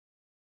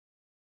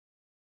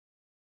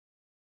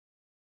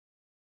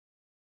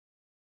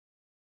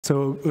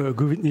So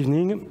good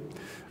evening.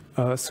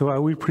 So I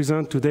will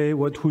present today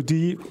what we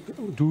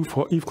do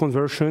for if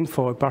conversion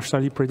for a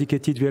partially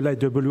predicated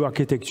VLIW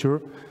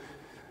architecture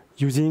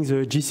using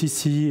the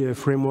GCC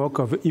framework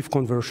of if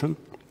conversion.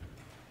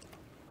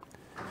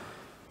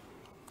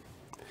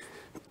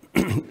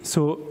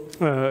 So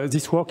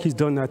this work is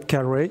done at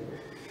Carre.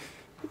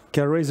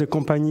 Carre is a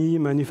company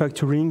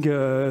manufacturing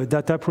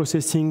data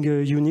processing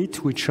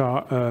unit, which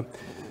are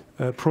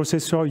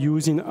processor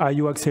used in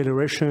I/O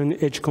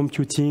acceleration, edge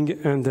computing,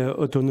 and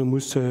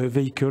autonomous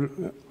vehicle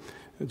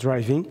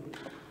driving.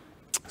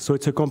 So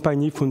it's a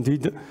company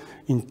founded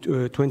in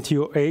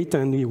 2008,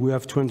 and we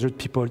have 200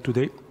 people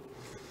today.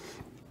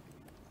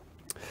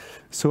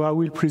 So I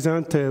will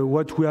present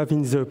what we have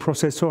in the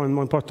processor, and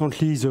more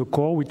importantly, the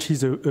core, which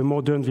is a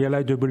modern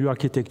VLIW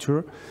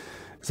architecture.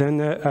 Then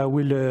I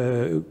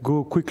will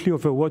go quickly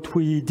over what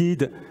we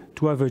did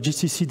to have a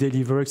GCC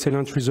deliver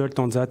excellent result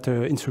on that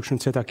instruction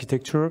set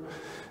architecture.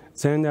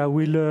 Then I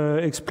will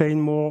explain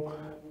more,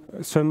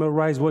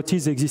 summarize what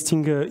is the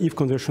existing if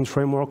conversion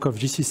framework of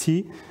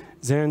GCC,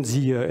 then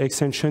the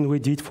extension we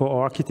did for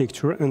our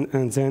architecture,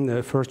 and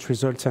then first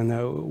results and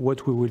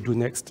what we will do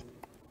next.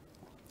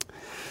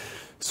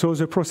 So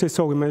the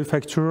processor we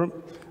manufacture,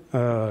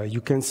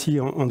 you can see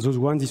on those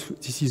ones,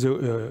 this is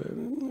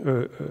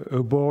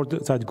a board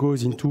that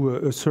goes into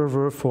a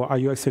server for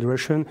I/O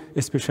acceleration,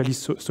 especially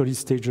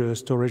solid-state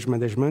storage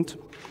management.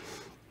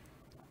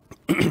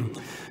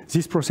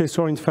 This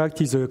processor, in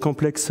fact, is a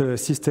complex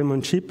system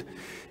on chip.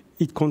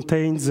 It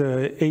contains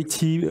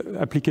 80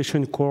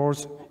 application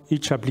cores.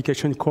 Each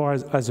application core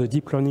has a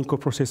deep learning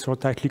coprocessor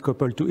tightly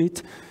coupled to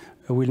it.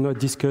 I will not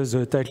discuss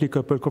the tightly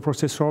coupled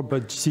coprocessor,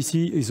 but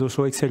GCC is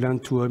also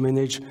excellent to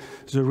manage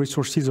the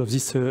resources of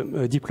this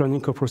deep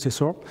learning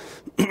coprocessor.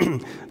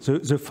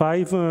 The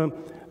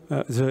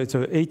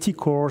 80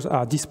 cores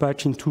are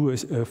dispatched into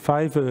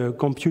 5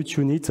 compute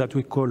units that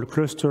we call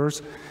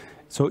clusters.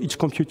 So each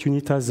compute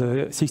unit has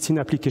 16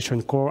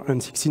 application core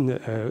and 16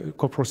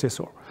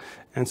 coprocessor.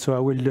 And so I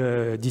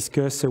will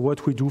discuss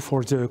what we do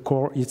for the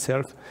core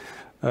itself.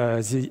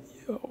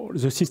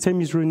 The system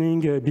is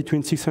running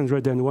between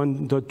 600 and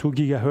 1.2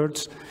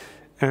 gigahertz,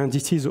 and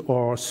this is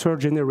our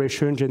third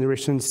generation,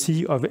 generation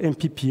C of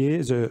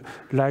MPPA, the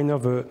line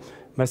of a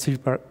massive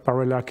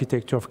parallel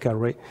architecture of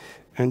Carre,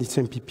 and it's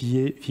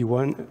MPPA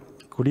V1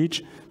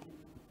 College.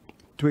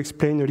 To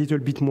explain a little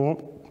bit more,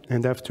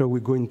 and after we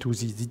go into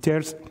the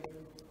details,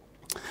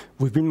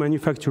 we've been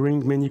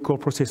manufacturing many core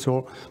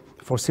processors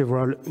for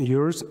several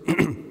years.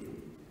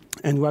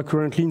 And we are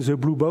currently in the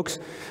blue box,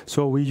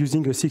 so we're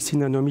using a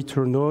 16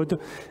 nanometer node,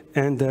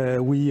 and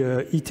we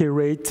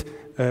iterate,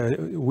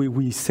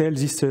 we sell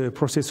this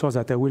processor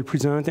that I will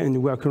present,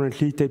 and we are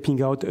currently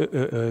taping out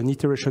an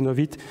iteration of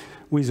it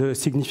with a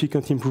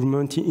significant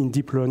improvement in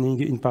deep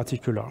learning in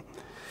particular.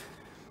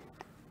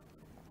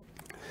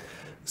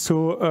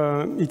 So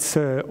it's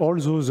all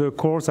those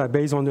cores are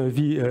based on a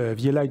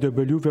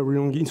VLIW, very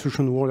long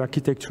instruction word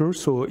architecture.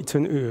 So it's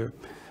an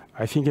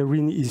I think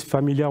everyone is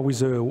familiar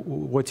with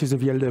what is a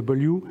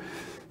VLW.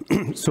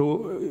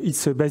 So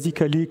it's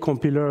basically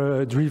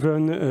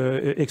compiler-driven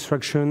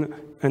extraction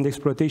and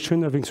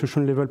exploitation of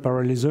instruction-level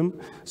parallelism.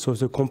 So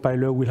the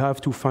compiler will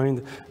have to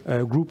find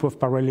a group of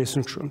parallel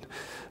instructions.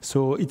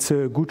 So it's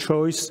a good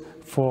choice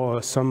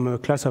for some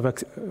class of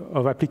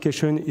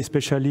application,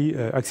 especially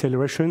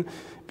acceleration,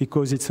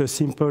 because it's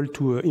simple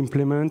to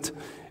implement,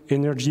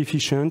 energy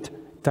efficient,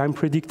 time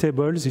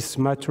predictable. This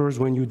matters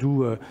when you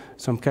do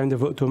some kind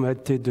of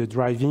automated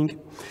driving,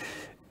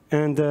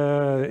 and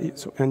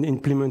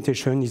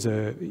implementation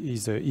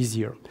is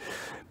easier.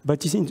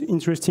 But it's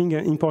interesting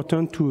and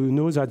important to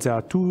know that there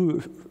are two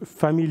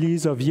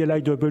families of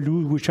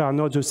VLIW which are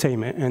not the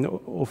same, and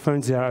often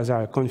they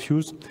are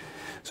confused.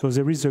 So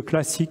there is a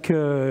classic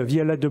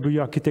VLIW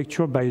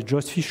architecture by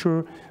Jost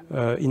Fischer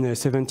in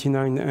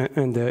 79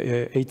 and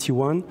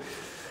 81.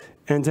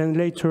 And then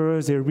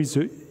later, there is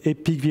the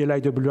epic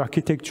VLIW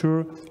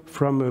architecture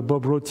from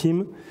Bob Rowe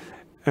team.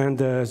 And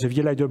the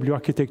VLIW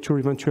architecture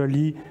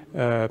eventually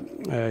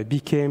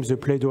became the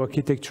Play-Doh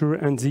architecture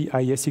and the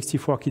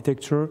IS-64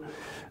 architecture.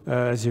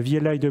 The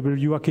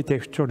VLIW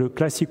architecture, the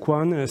classic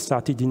one,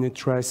 started in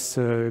trace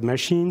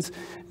machines.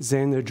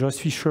 Then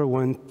Jost Fischer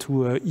went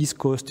to East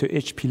Coast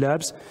HP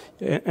Labs,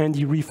 and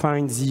he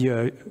refined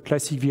the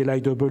classic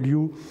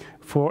VLIW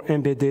for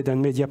embedded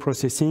and media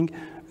processing.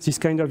 This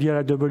kind of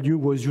VLIW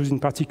was used in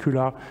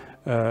particular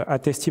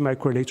at ST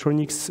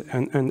Microelectronics,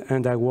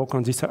 and I work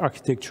on this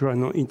architecture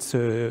and on its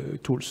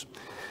tools.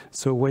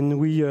 So when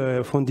we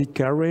founded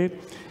Carre,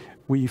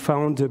 we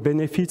found the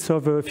benefits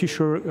of a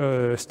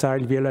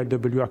Fischer-style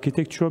VLIW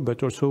architecture,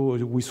 but also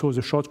we saw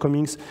the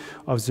shortcomings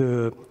of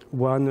the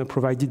one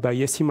provided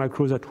by ST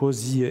Micro that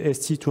was the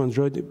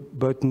ST200,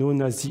 but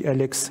known as the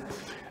LX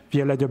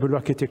VLIW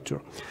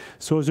architecture.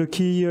 So the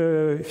key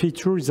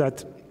feature is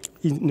that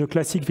in the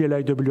classic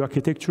VLIW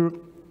architecture,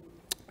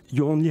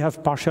 you only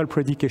have partial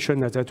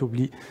predication, as that will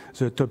be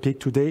the topic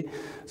today.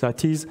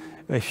 That is,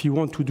 if you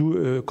want to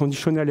do a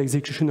conditional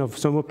execution of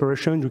some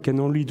operation, you can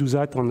only do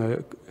that on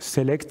a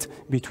select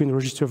between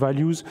register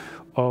values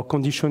or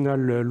conditional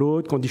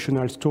load,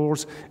 conditional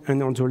stores,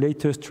 and on the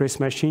latest trace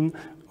machine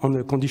on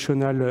a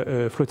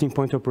conditional floating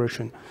point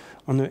operation.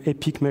 On an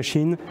EPIC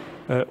machine,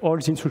 all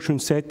the instruction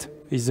set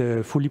is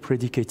fully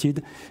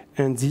predicated,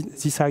 and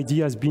this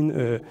idea has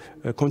been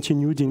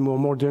continued in more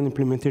modern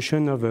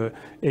implementation of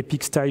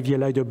EPIC style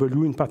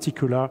VLIW, in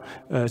particular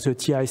the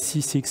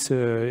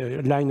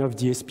TIC6 line of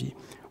DSP,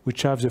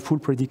 which have the full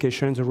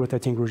predication, the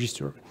rotating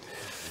register.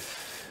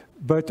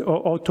 But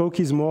our talk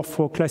is more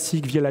for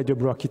classic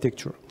VLIW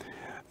architecture.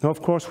 Now,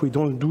 of course, we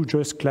don't do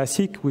just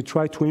classic, we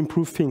try to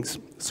improve things.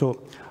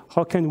 So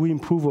how can we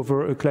improve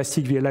over a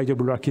classic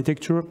VLIW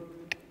architecture?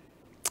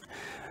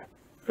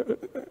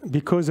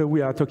 Because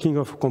we are talking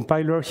of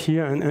compiler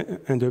here,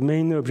 and the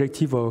main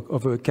objective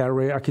of a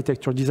Carré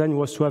architecture design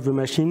was to have a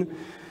machine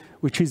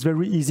which is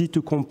very easy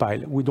to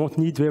compile. We don't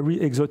need very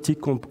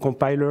exotic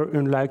compiler,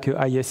 unlike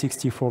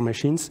IS64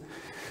 machines.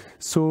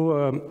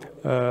 So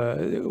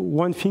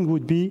one thing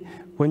would be,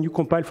 when you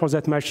compile for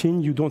that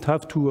machine, you don't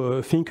have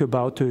to think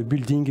about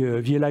building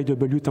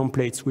VLIW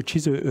templates, which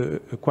is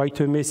quite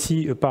a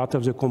messy part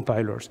of the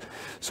compilers.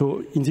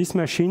 So in this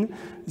machine,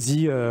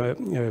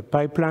 the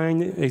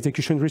pipeline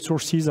execution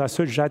resources are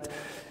such that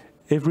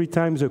every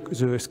time the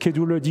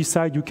scheduler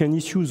decides you can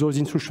issue those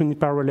instructions in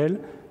parallel,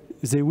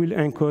 they will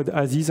encode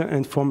as is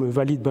and form a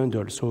valid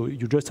bundle. So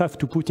you just have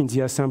to put in the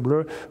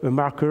assembler a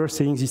marker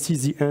saying this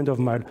is the end of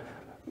my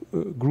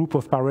group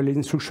of parallel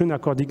instructions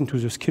according to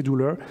the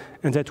scheduler,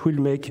 and that will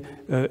make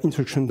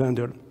instruction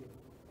bundle.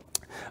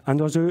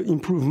 Another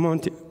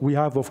improvement we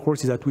have, of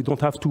course, is that we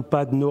don't have to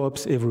pad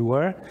knobs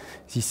everywhere.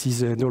 This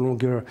is no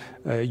longer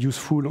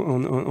useful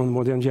on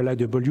modern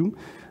VLIW.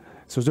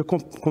 So the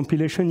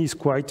compilation is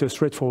quite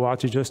straightforward,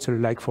 just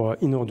like for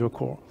in-order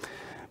core.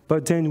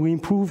 But then we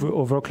improve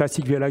over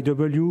classic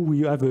VLIW.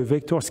 We have a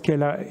vector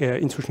scalar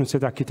instruction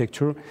set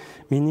architecture,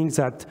 meaning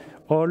that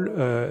all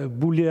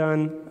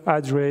Boolean,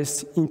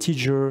 address,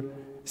 integer,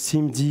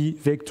 SIMD,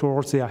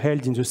 vectors, they are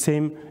held in the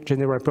same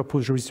general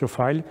purpose register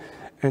file.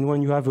 And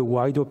when you have a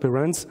wide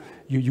operands,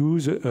 you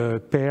use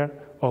a pair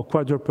or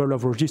quadruple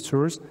of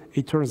registers.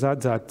 It turns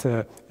out that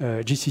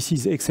GCC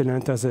is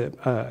excellent as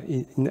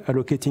in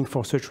allocating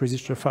for such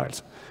register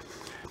files.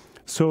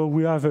 So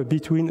we have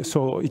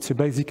so it's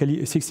basically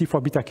a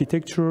 64-bit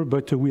architecture,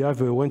 but we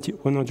have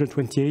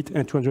 128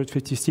 and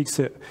 256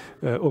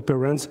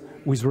 operands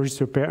with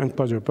register pair and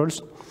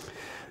quadruples.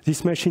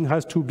 This machine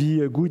has to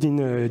be good in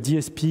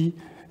DSP,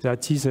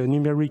 that is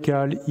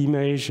numerical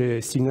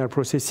image signal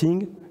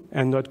processing,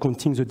 and not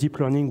counting the deep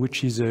learning,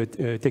 which is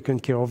taken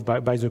care of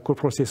by the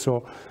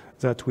coprocessor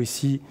that we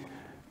see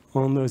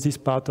on this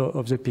part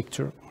of the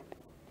picture.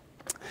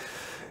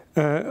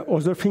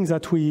 Other things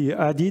that we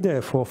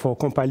added for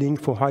compiling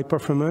for high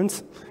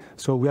performance,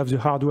 so we have the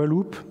hardware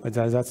loop,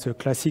 that's a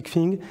classic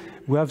thing.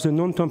 We have the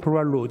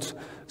non-temporal loads.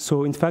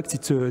 So in fact,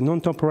 it's a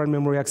non-temporal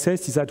memory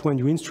access, is that when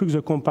you instruct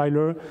the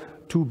compiler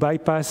to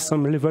bypass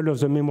some level of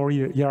the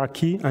memory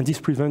hierarchy, and this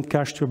prevents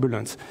cache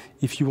turbulence.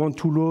 If you want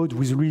to load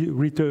with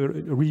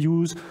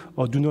reuse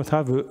or do not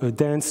have a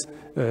dense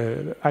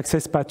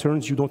access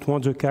patterns, you don't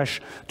want the cache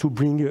to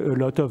bring a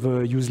lot of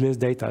useless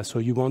data. So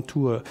you want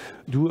to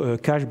do a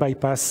cache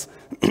bypass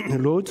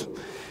load.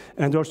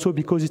 And also,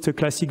 because it's a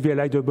classic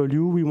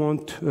VLIW, we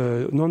want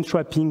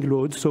non-trapping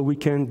load, so we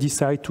can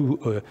decide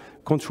to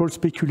control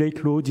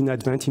speculate load in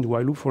advance in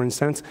while loop, for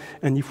instance,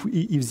 and if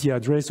the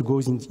address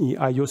goes in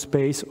IO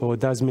space or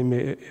does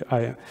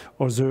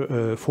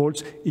other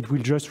faults, it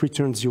will just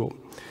return 0.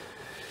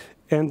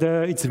 And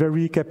it's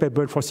very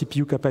capable for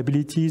CPU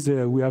capabilities.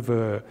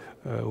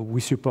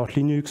 We support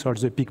Linux or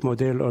the PIC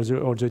model or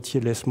the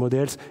TLS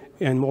models.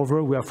 And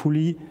moreover, we are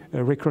fully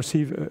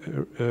recursive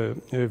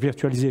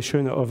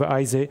virtualization of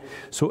ISE.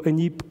 So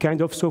any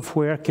kind of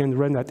software can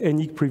run at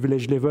any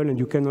privilege level, and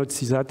you cannot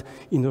see that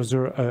in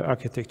other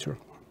architecture.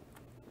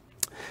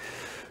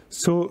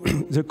 So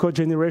the code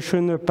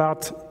generation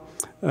part,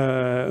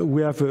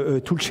 we have a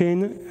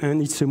toolchain,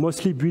 and it's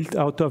mostly built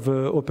out of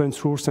open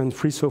source and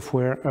free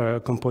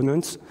software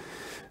components.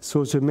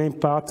 So the main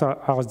part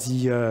are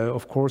the,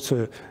 of course,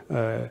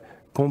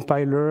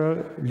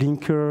 compiler,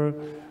 linker,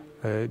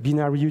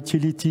 binary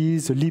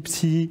utilities,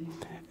 libc,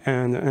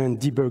 and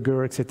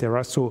debugger,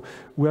 etc. So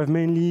we have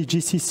mainly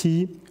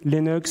GCC,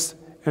 Linux,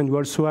 and we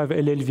also have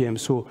LLVM.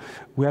 So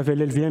we have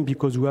LLVM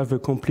because we have a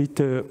complete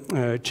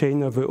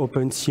chain of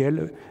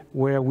OpenCL,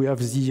 where we have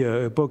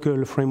the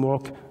Boggle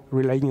framework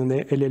relying on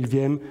the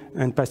LLVM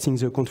and passing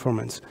the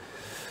conformance.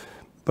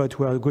 But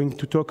we are going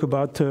to talk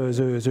about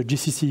the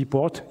GCC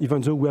port,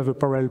 even though we have a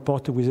parallel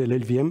port with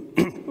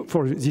LLVM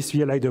for this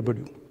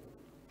VLIW.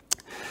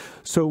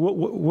 So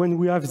when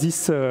we have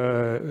this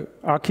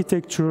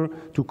architecture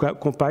to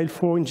compile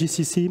for in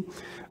GCC,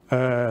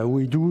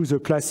 we do the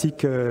classic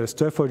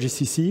stuff for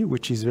GCC,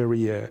 which is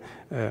very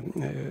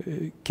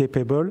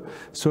capable.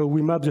 So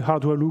we map the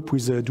hardware loop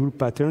with dual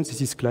patterns.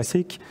 This is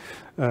classic.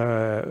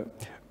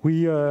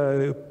 We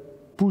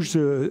push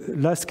the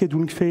last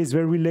scheduling phase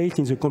very late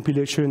in the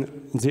compilation,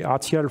 in the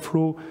RTL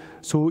flow,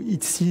 so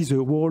it sees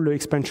the whole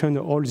expansion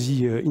of all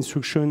the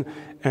instruction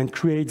and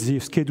creates the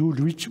schedule,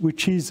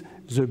 which is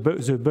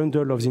the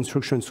bundle of the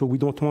instruction. So we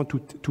don't want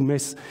to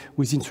mess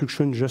with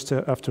instruction just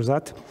after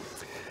that.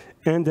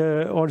 And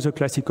all the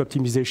classic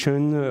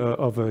optimization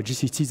of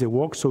GCC, they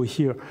work. So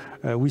here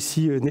we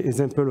see an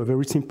example of a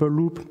very simple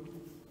loop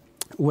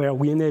where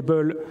we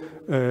enable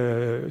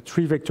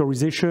tree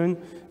vectorization,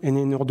 and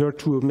in order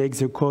to make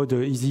the code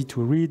easy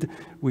to read,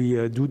 we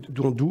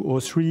don't do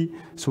O3,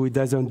 so it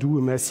doesn't do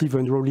a massive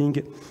unrolling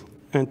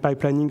and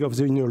pipelining of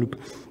the inner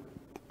loop.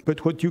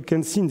 But what you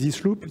can see in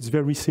this loop, it's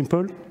very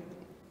simple.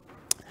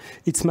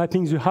 It's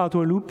mapping the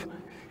hardware loop.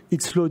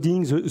 It's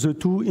loading the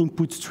two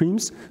input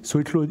streams. So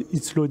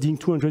it's loading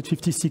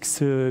 256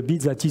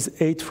 bits, that is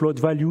 8 float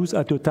values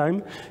at a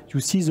time. You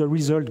see the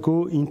result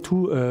go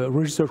into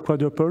register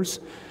quadruples.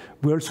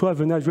 We also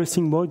have an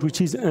addressing mode,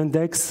 which is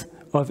index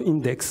of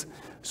index.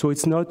 So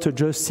it's not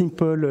just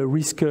simple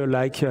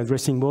RISC-like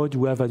addressing mode.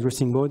 We have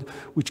addressing mode,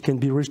 which can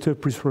be register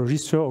plus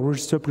register or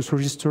register plus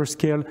register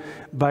scale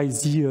by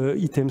the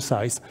item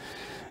size.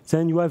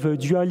 Then you have a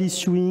dual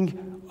issuing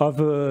of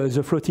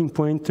the floating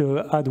point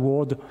add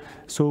word.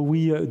 So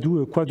we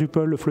do a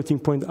quadruple floating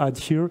point add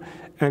here,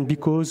 and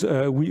because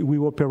we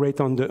operate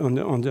on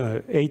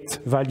the 8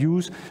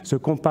 values, the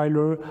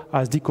compiler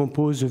has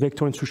decomposed the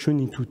vector instruction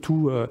into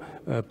 2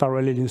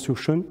 parallel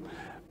instructions,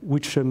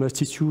 which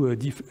must issue a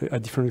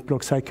different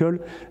clock cycle.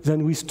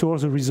 Then we store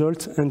the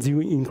result and the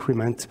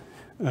increment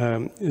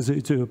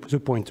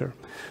the pointer.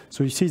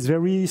 So you see it's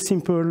very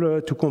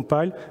simple to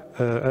compile.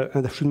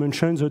 And I should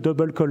mention the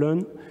double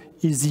colon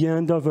is the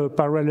end of a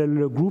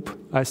parallel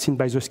group as seen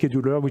by the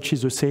scheduler, which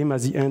is the same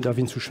as the end of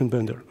instruction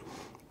bundle.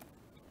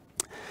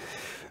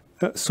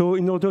 So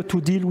in order to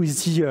deal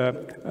with the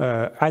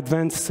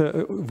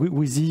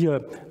with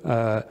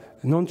the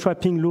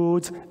non-trapping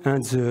loads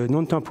and the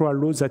non-temporal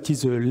loads, that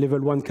is the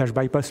level 1 cache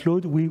bypass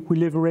load, we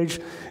leverage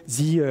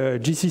the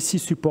GCC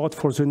support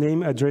for the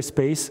name address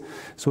space.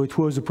 So it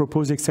was a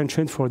proposed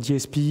extension for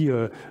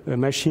DSP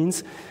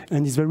machines,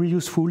 and it's very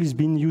useful. It's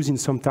been used in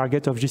some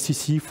target of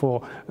GCC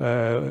for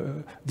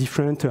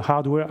different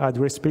hardware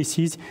address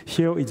spaces.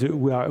 Here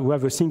we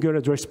have a single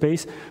address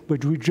space,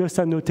 but we just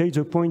annotate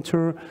the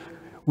pointer.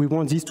 We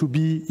want this to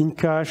be in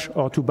cache,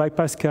 or to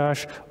bypass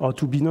cache, or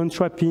to be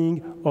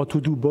non-trapping, or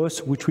to do both,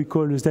 which we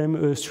call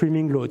them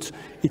streaming loads.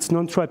 It's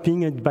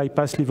non-trapping and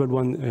bypass level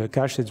 1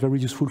 cache. It's very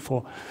useful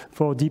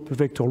for deep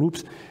vector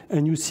loops.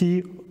 And you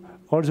see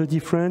all the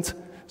difference.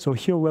 So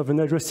here we have an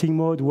addressing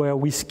mode where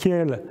we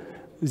scale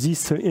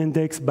this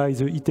index by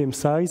the item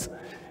size.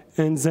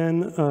 And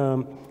then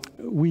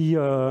we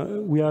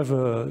have,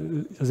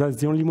 that's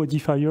the only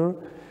modifier.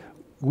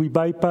 We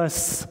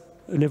bypass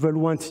level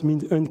 1, it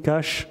means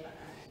uncache.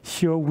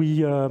 Here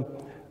we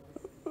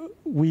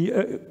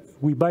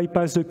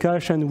bypass the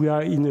cache and we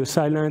are in a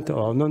silent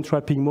or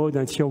non-trapping mode,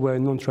 and here we're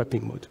in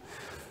non-trapping mode.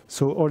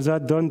 So all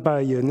that done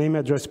by name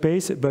address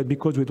space, but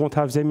because we don't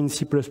have them in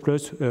C++,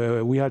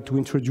 we had to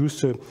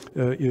introduce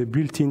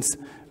built-ins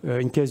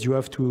in case you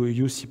have to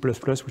use C++,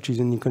 which is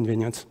an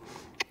inconvenience.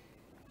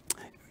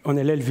 On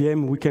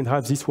LLVM, we can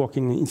have this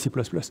working in C++.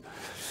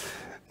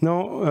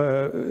 Now,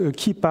 a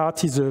key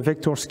part is the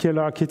vector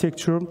scalar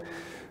architecture.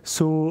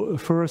 So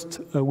first,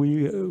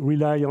 we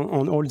rely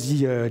on all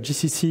the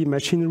GCC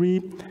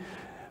machinery.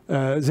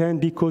 Then,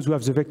 because we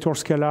have the vector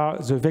scalar,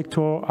 the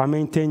vectors are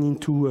maintained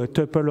into a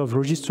tuple of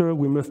register.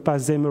 We must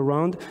pass them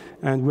around,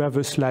 and we have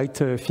a slight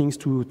things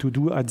to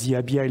do at the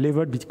ABI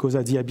level, because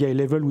at the ABI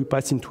level, we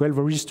pass in 12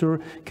 register,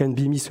 can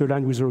be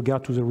misaligned with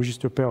regard to the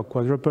register pair or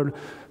quadruple.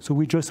 So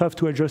we just have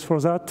to adjust for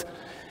that.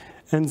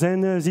 And then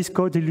this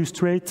code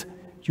illustrates,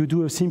 you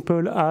do a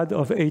simple add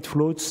of 8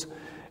 floats,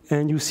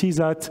 and you see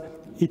that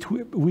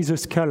with a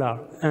scalar,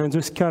 and the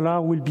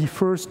scalar will be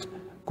first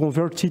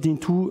converted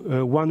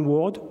into one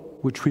word,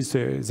 which is,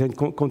 then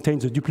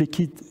contains the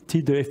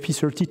duplicated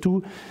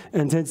FP32,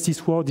 and then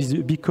this word is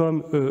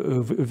become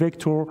a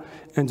vector,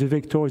 and the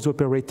vector is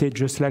operated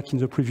just like in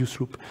the previous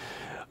loop.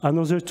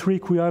 Another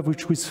trick we have,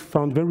 which was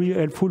found very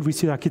helpful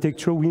with this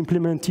architecture, we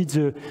implemented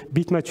the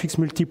bit matrix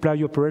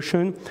multiply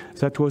operation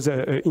that was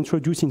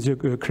introduced in the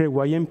Cray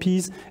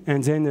YMPs,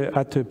 and then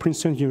at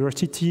Princeton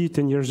University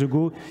 10 years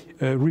ago,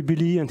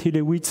 Ribili and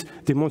Hilewitz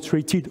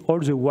demonstrated all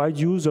the wide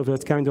use of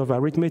that kind of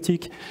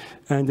arithmetic,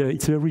 and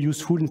it's very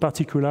useful. In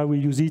particular, we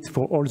use it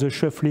for all the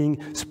shuffling,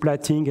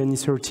 splatting, and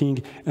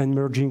inserting and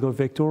merging of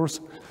vectors.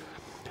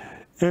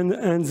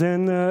 And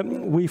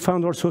then we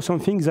found also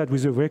something that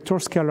with the vector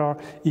scalar,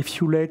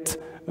 if you let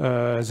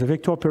the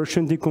vector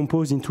operation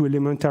decompose into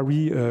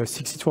elementary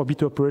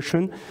 64-bit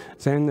operation,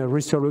 then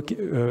register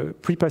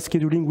pre-pass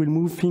scheduling will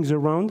move things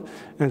around,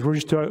 and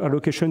register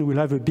allocation will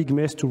have a big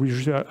mess to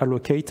register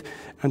allocate.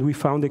 And we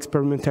found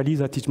experimentally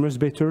that it's much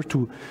better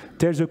to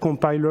tell the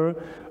compiler,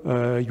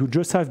 you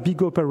just have big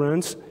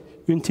operands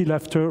until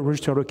after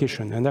register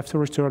allocation. And after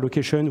register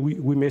allocation,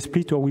 we may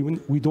split, or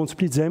we don't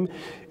split them.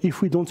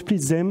 If we don't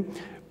split them,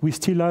 we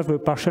still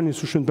have partial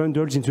instruction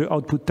bundles in the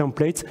output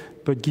templates,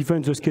 but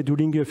given the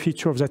scheduling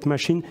feature of that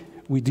machine,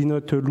 we did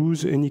not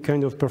lose any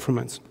kind of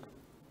performance.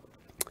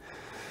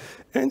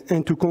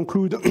 And to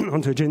conclude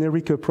on the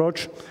generic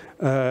approach,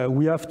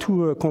 we have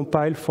to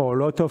compile for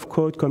a lot of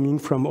code coming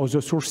from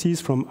other sources,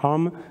 from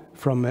ARM,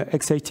 from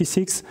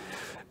x86.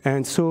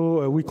 And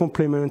so we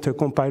complement a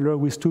compiler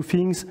with two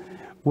things.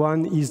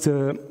 One is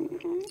a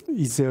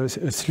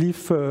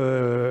SLIF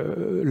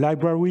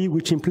library,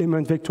 which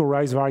implements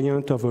vectorized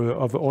variant of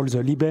all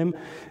the libm,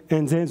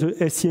 and then the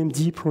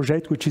SCMD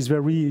project, which is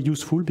very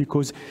useful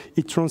because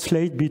it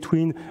translates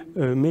between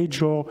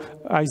major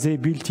ISA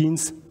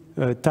built-ins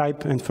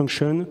type and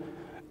function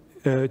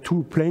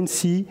to plain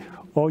C,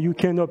 or you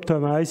can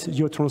optimize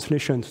your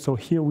translation. So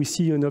here we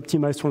see an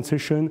optimized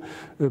translation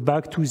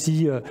back to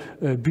the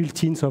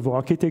built-ins of our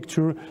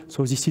architecture.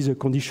 So this is a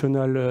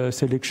conditional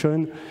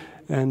selection.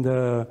 And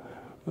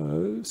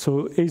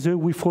so either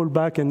we fall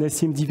back and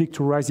SCMD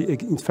vectorize,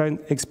 in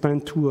fact,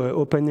 expand to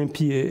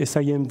OpenMP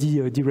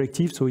SIMD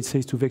directive, so it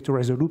says to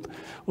vectorize the loop.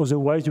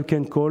 Otherwise, you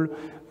can call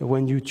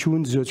when you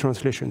tune the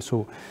translation.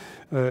 So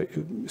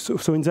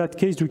in that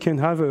case, you can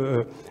have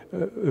a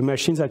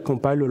machine that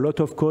compile a lot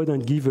of code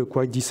and give a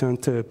quite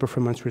decent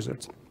performance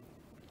results.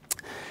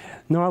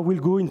 Now I will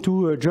go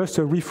into just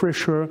a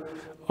refresher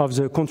of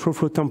the control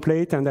flow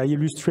template, and I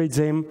illustrate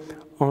them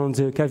on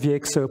the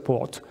KVX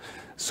port.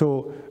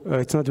 So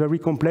it's not very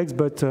complex,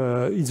 but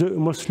it's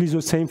mostly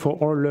the same for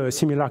all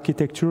similar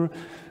architecture.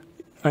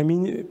 I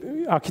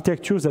mean,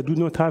 architectures that do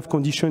not have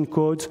condition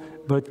codes,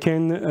 but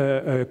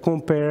can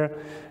compare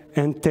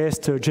and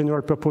test a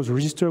general purpose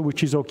register,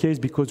 which is our case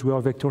because we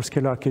are vector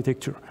scale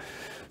architecture.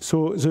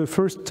 So the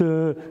first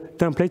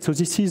template, so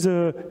this is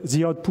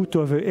the output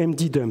of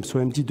MD dump. So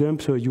MD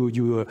dump, so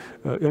you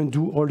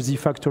undo all the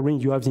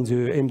factoring you have in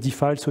the MD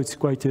file, so it's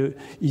quite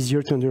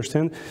easier to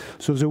understand.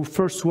 So the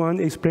first one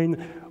explains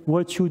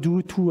what you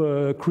do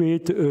to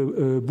create a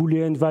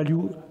Boolean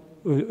value,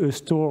 a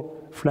store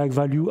flag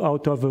value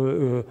out of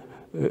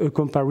a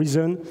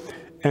comparison,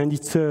 and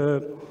it's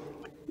a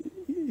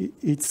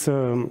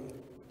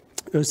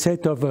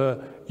set of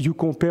you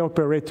compare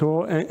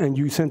operator and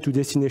you send to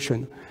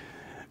destination.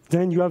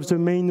 Then you have the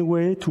main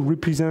way to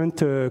represent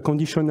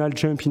conditional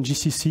jump in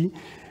GCC.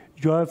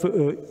 You have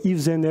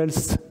if then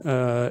else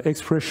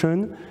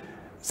expression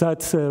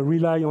that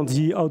rely on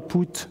the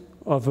output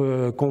of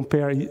a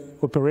compare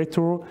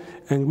operator,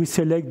 and we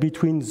select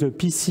between the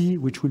PC,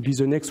 which will be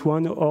the next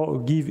one, or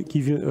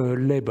give a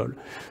label.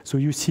 So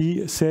you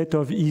see a set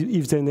of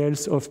if then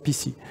else of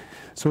PC.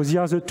 So these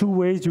are the two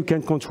ways you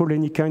can control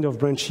any kind of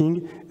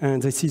branching,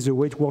 and this is the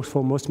way it works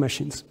for most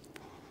machines.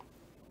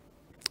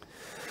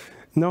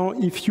 Now,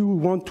 if you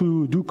want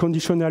to do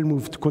conditional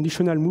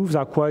moves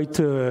are quite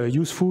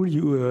useful.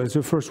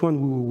 The first one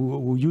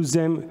who used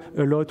them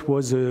a lot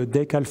was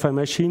DEC Alpha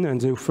machine, and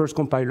the first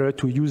compiler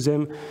to use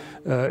them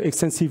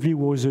extensively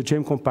was the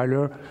GEM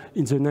compiler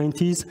in the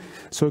 90s.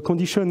 So a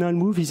conditional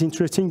move is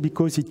interesting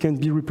because it can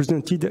be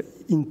represented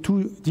in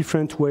two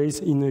different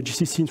ways in a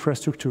GCC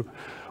infrastructure.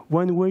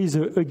 One way is,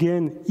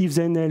 again, if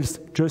then else,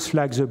 just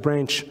like the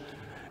branch,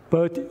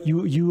 but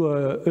you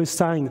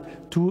assign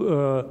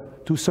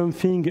to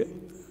something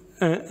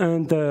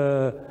and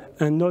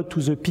not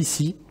to the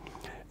PC.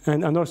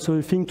 And also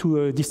the thing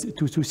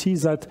to see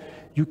is that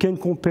you can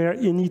compare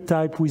any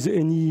type with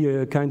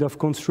any kind of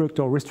construct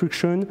or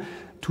restriction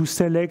to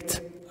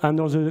select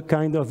another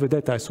kind of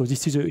data. So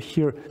this is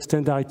here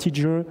standard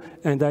integer,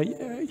 and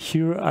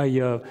here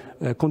I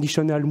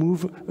conditional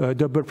move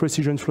double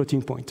precision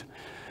floating point.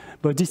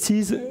 But this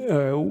is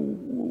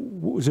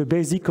the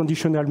basic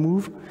conditional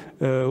move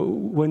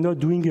when not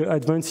doing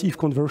advanced if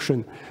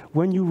conversion.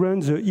 When you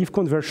run the if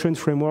conversion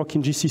framework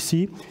in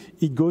GCC,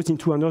 it goes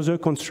into another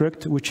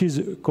construct, which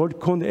is called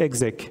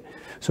cond_exec.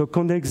 So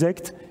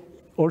cond_exec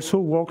also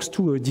works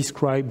to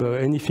describe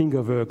anything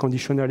of a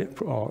conditional,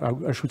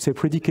 or I should say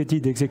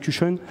predicated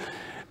execution.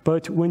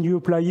 But when you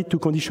apply it to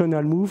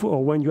conditional move,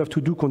 or when you have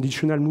to do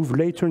conditional move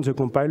later in the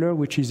compiler,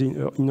 which is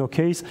in our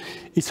case,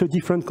 it's a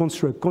different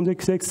construct.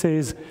 Cond_exec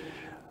says,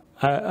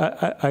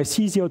 I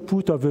see the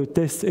output of a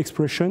test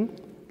expression,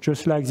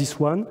 just like this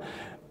one,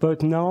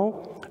 but now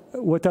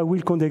what I will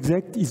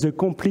cond_exec is the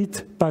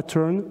complete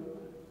pattern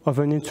of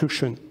an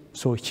instruction.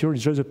 So here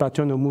is just a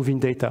pattern of moving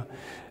data.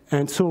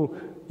 And so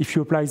if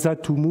you apply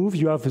that to move,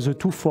 you have the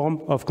two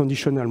forms of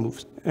conditional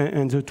moves,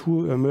 and the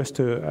two must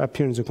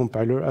appear in the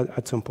compiler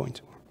at some point.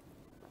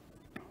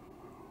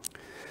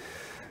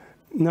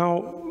 Now,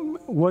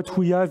 what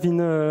we have in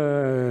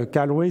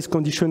Calway is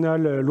conditional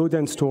load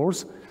and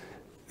stores.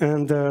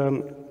 And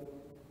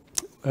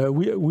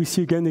we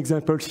see again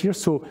examples here.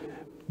 So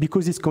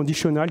because it's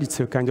conditional, it's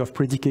a kind of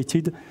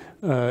predicated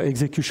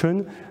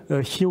execution.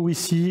 Here we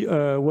see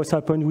what's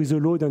happened with the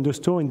load and the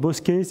store. In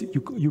both cases,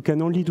 you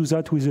can only do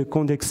that with a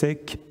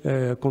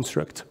cond_exec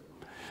construct.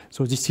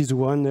 So this is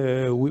one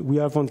we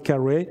have on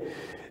Carré.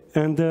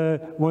 And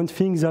one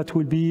thing that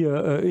will be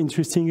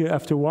interesting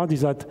afterward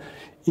is that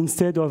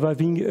instead of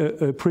having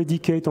a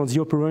predicate on the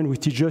operand,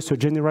 which is just a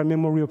general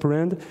memory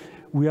operand,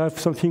 we have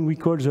something we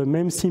call the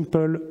mem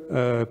simple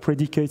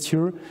predicate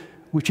here,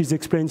 which is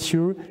explained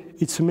here.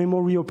 It's a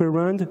memory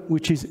operand,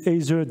 which is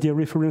either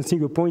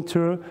dereferencing a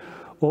pointer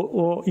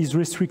or is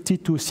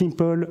restricted to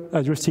simple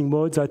addressing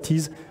mode, that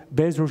is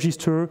base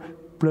register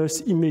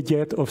plus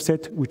immediate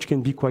offset, which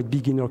can be quite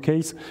big in our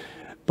case.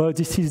 But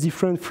this is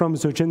different from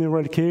the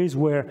general case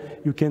where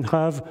you can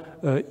have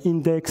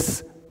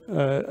index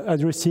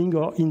addressing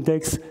or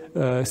index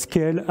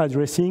scale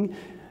addressing.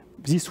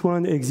 This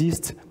one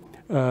exists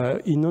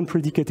in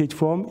non-predicated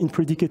form. In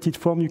predicated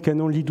form, you can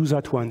only do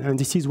that one. And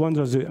this is one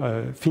of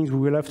the things we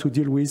will have to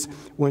deal with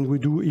when we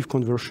do if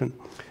conversion.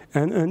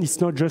 And it's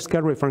not just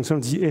Calray. For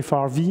example, the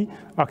FRV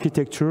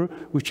architecture,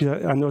 which is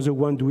another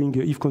one doing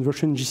if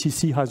conversion,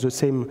 GCC has the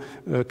same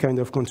kind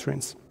of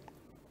constraints.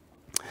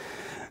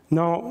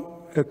 Now,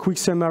 a quick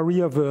summary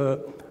of the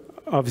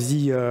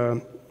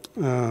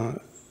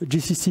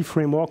GCC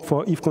framework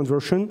for if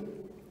conversion.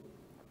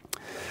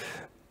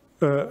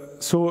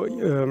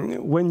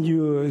 When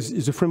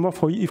the framework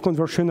for if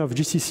conversion of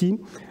GCC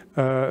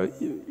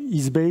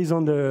is based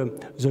on the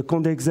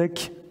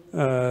condeXEC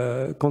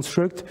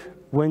construct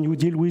when you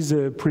deal with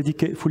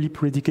fully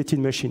predicated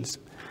machines.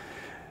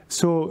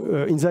 So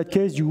in that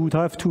case, you would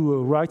have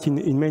to write,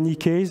 in many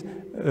cases,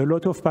 a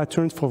lot of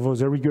patterns for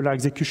the regular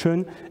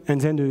execution,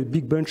 and then a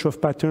big bunch of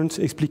patterns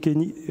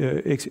exposing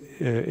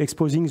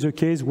the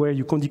case where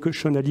you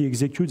conditionally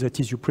execute, that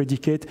is, you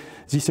predicate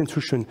this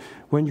instruction.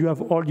 When you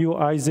have all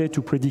your eyes there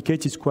to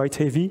predicate, it's quite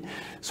heavy.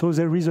 So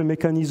there is a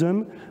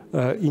mechanism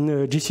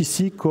in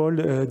GCC called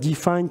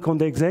define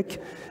condeXEC.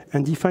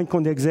 And define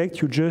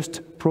condeXEC, you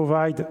just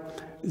provide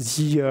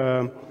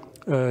the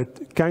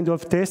kind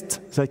of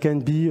test that can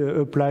be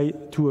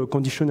applied to a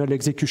conditional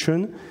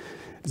execution.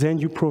 Then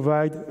you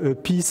provide a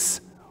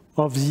piece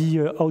of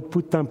the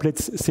output template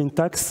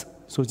syntax.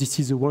 So this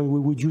is the one we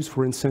would use,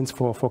 for instance,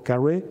 for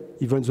Calray,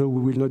 even though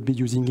we will not be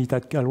using it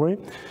at Calray.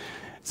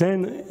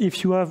 Then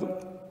if you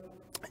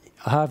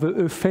have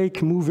a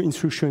fake move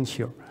instruction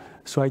here.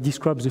 So I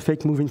describe the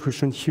fake move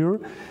instruction here,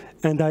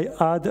 and I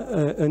add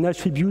an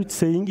attribute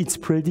saying it's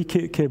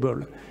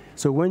predicable.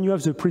 So when you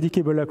have the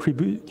predicable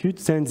attribute,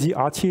 then the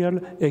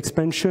RTL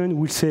expansion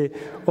will say,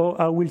 oh,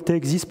 I will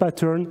take this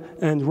pattern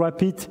and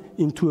wrap it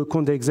into a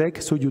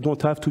condeXEC, so you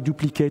don't have to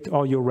duplicate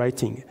all your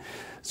writing.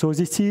 So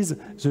this is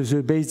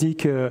the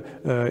basic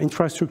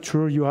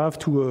infrastructure you have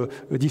to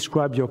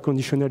describe your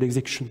conditional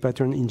execution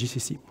pattern in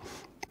GCC.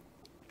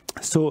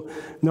 So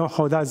now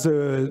how does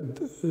the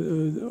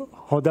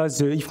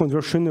if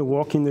conversion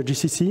work in the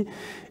GCC?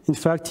 In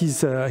fact, he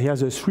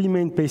has 3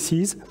 main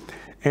pieces.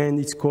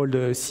 And it's called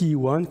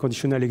CE1,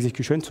 conditional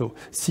execution. So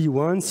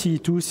CE1,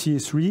 CE2,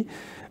 CE3.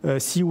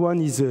 CE1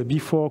 is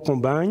before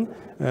combine.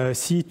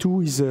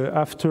 CE2 is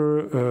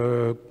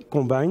after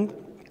combine.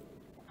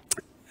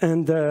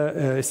 And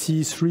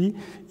CE3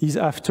 is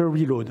after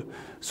reload.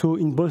 So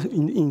in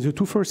the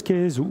 2 first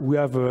cases, we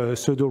have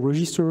pseudo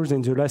registers.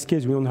 And the last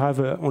case, we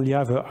only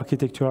have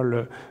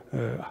architectural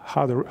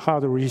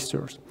harder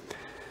registers.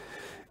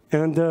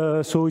 And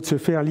so it's a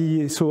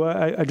fairly, so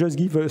I just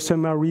give a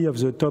summary of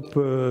the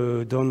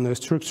top-down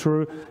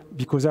structure,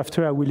 because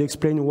after I will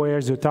explain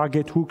where the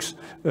target hooks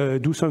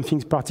do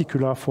something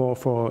particular for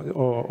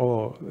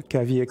our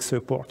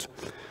KVX port.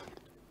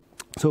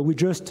 So we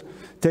just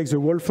take the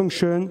whole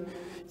function,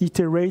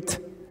 iterate,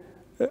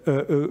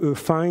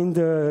 find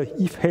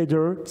if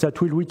header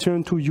that will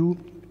return to you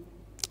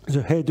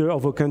the header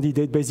of a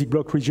candidate basic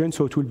block region,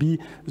 so it will be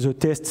the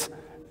test,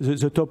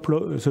 the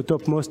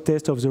topmost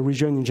test of the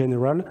region in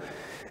general.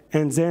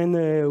 And then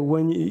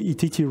when it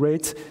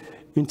iterates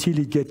until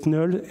it gets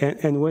null,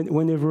 and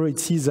whenever it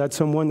sees that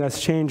someone has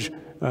changed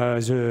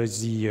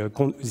the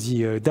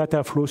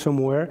data flow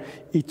somewhere,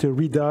 it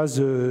redoes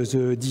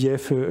the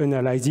DF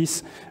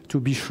analysis to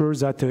be sure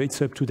that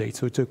it's up to date.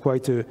 So it's a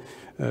quite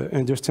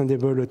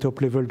understandable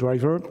top-level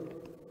driver.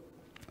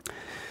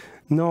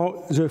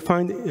 Now, the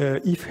find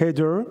if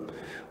header,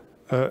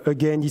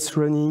 again, it's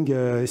running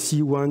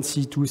C1,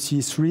 C2,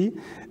 C3,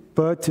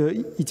 but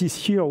it is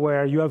here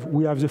where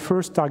we have the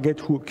first target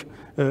hook,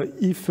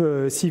 if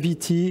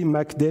CVT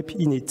MacDep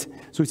init.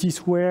 So this is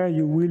where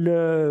you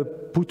will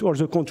put all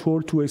the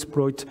control to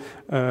exploit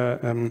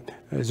the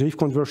if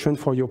conversion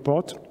for your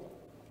port,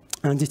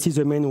 and this is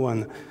the main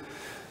one.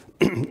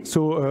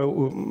 So,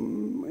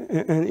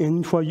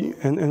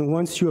 and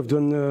once you have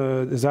done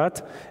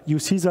that, you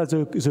see that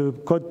the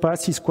code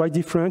path is quite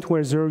different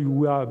whether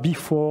you are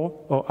before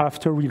or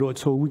after reload.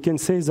 So we can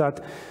say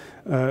that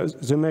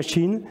the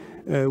machine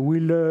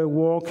will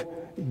work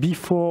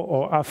before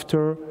or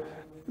after,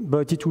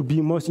 but it will be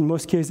in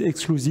most cases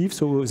exclusive.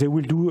 So they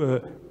will do a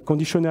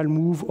conditional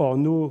move or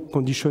no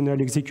conditional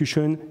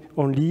execution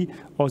only,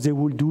 or they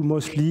will do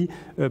mostly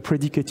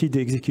predicated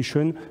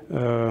execution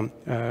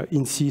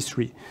in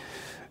C3.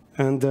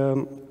 And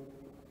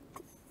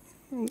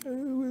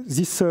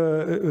this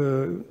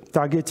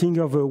targeting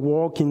of a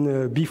work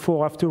in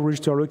before-after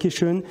register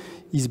allocation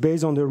is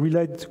based on the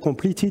read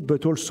completed,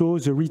 but also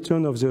the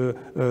return of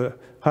the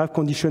half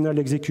conditional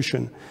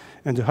execution.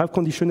 And the half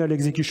conditional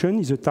execution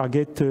is a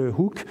target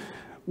hook,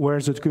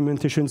 where the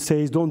documentation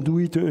says don't do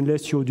it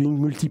unless you're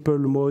doing multiple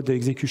mode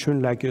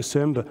execution like a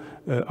sum,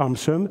 arm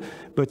sum.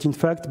 But in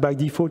fact, by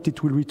default,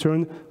 it will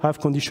return half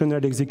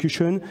conditional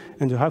execution,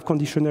 and the half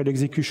conditional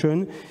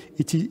execution,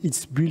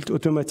 it's built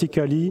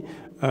automatically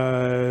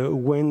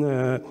when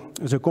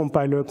the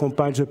compiler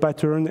compiles the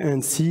pattern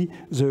and see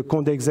the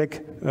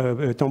cond.exec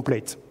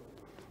template.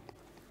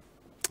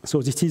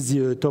 So this is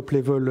the top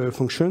level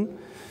function.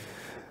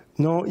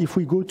 Now, if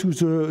we go to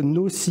the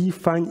no-C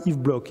find if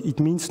block, it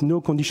means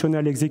no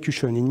conditional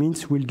execution. It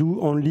means we'll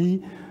do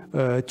only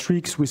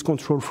tricks with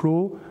control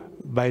flow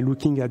by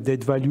looking at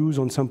dead values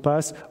on some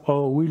paths,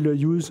 or we'll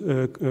use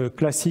a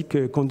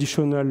classic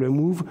conditional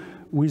move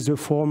with the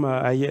form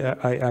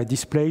I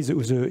display,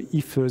 the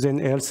if then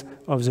else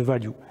of the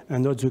value,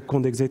 and not the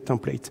cond.exec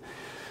template.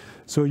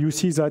 So you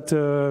see that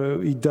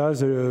it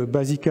does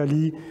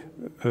basically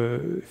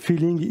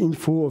filling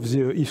info of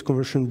the if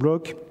conversion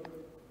block,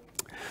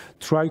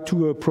 try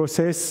to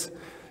process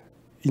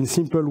in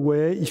simple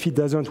way. If it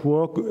doesn't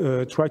work,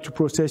 try to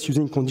process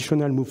using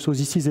conditional move. So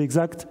this is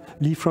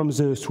exactly from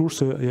the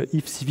source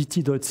if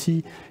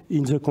cvt.c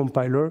in the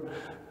compiler,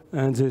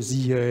 and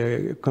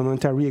the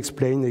commentary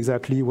explains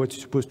exactly what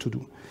you're supposed to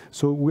do.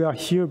 So we are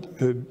here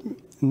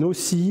no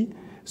C,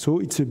 so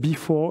it's a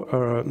before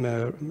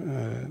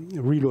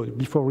reload,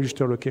 before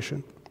register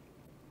allocation.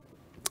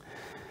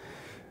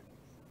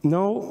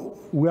 Now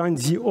we are in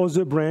the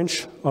other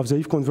branch of the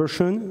if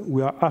conversion.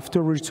 We are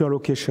after register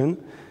allocation,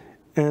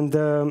 and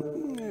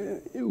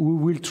we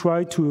will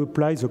try to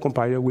apply, the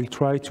compiler will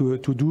try to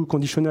do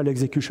conditional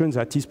execution,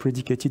 that is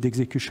predicated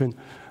execution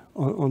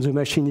on the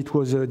machine it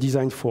was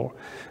designed for.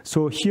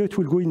 So here it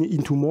will go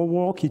into more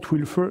work. It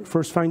will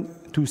first find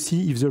to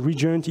see if the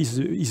region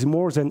is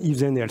more than if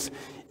then else.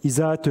 Is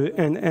that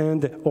an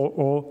and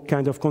or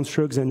kind of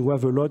constructs, and we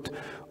have a lot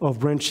of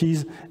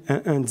branches,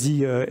 and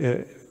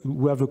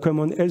we have a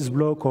common else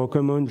block or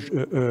common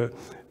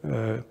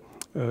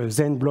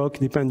then block,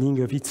 depending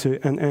if it's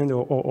an and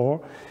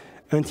or.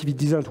 And if it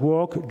doesn't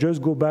work,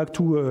 just go back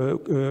to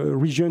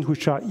regions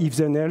which are if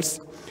then else,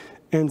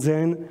 and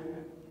then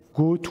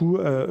go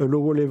to a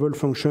lower level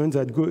function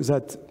that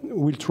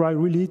will try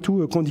really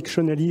to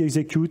conditionally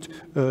execute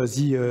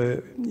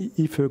the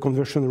if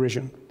conversion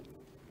region.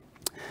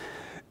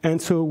 And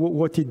so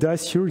what it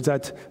does here is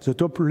that the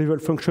top level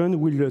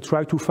function will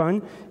try to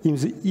find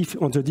if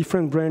on the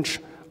different branch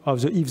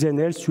of the if then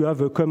else you have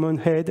a common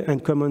head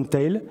and common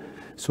tail,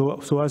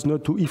 so as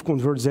not to if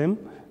convert them,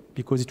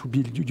 because it would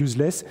be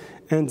useless.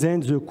 And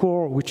then the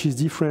core, which is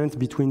different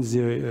between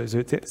the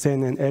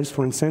then and else,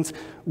 for instance,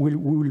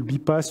 will be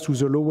passed to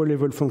the lower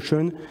level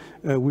function,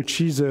 which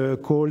is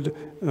called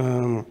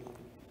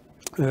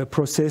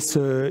process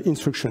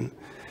instruction.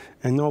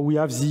 And now we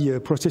have the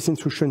process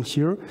instruction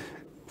here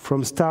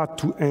from start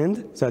to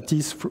end. That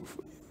is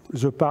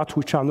the part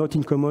which are not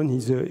in common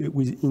is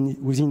within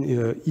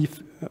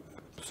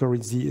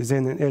the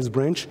then and else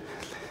branch.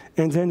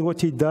 And then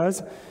what it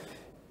does,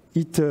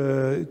 it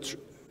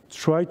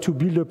try to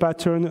build a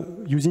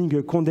pattern using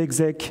a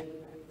cond.exec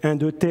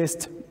and a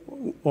test,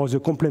 or the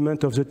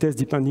complement of the test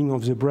depending on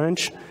the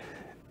branch,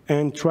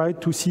 and try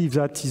to see if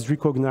that is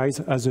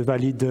recognized as a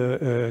valid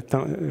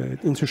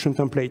instruction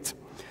template.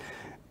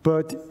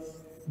 But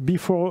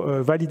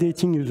before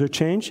validating the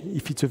change,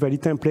 if it's a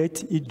valid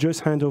template, it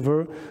just hands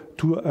over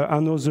to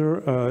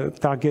another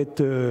target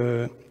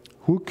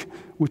hook,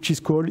 which is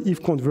called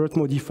if convert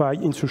modify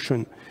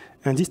instruction.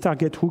 And this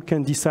target hook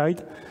can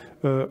decide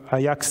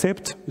I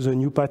accept the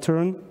new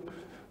pattern,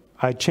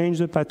 I change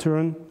the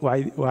pattern, or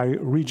I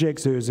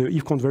reject the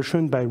if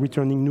conversion by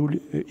returning null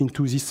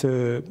into this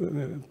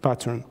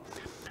pattern.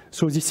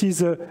 So this is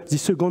the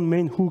second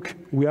main hook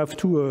we have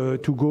to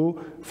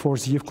go for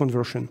the if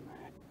conversion.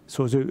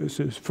 So the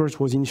first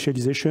was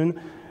initialization,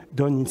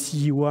 done in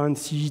CE1,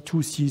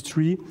 CE2,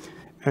 CE3,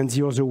 and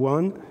the other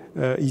one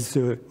is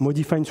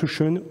modify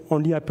instruction,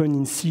 only happen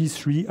in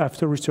CE3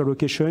 after register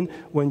allocation,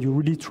 when you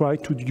really try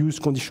to use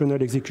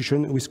conditional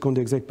execution with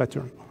cond.exec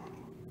pattern.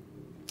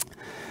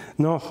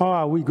 Now, how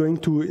are we going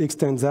to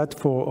extend that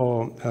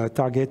for our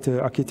target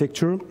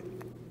architecture?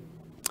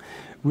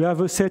 We have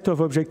a set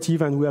of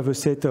objectives and we have a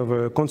set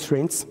of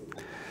constraints.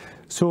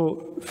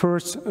 So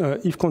first,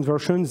 if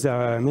conversions, there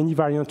are many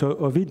variants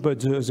of it,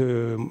 but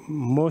the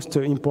most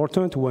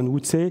important, one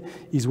would say,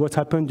 is what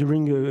happened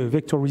during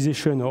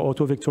vectorization or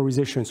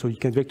auto-vectorization. So you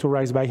can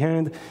vectorize by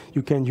hand,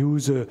 you can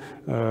use a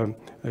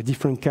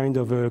different kind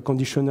of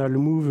conditional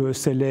move,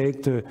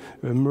 select,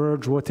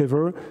 merge,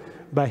 whatever,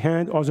 by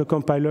hand, or the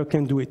compiler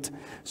can do it.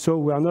 So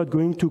we are not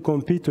going to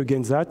compete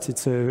against that.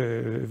 It's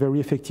a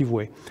very effective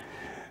way.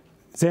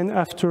 Then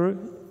after,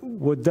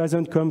 what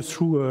doesn't come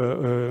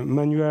through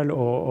manual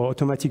or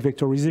automatic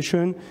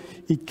vectorization,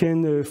 it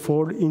can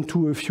fall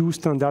into a few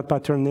standard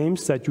pattern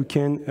names that you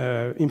can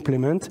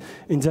implement.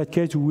 In that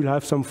case, you will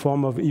have some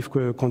form of if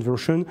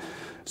conversion.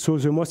 So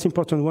the most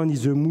important one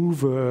is the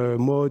move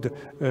mode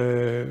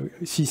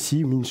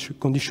CC, means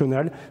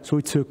conditional. So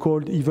it's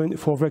called even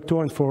for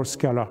vector and for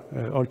scalar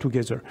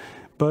altogether.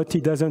 But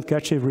it doesn't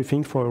catch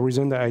everything for a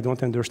reason that I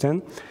don't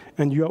understand.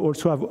 And you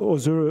also have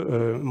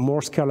other more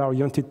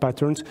scalar-oriented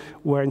patterns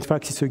where, in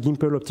fact, it's a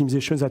Gimple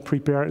optimization that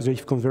prepares the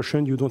if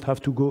conversion. You don't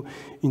have to go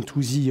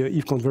into the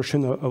if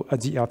conversion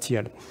at the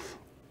RTL.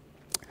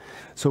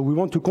 So we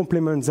want to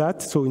complement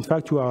that. So, in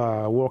fact, we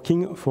are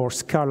working for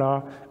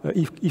scalar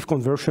if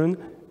conversion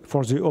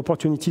for the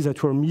opportunities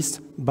that were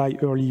missed by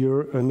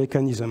earlier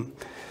mechanism.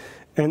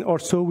 And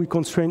also, we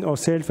constrain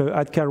ourselves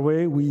at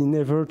Calway. We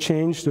never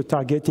change the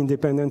target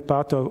independent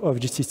part of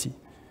GCC.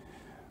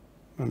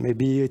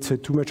 Maybe it's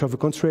too much of a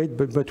constraint,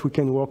 but we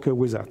can work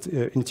with that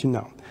until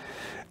now.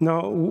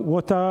 Now,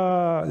 what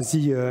are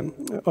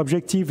the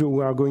objectives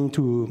we are going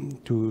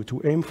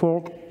to aim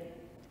for?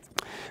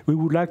 We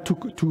would like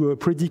to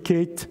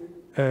predicate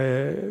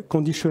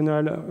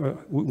conditional,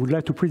 we would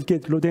like to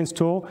predicate load and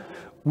store,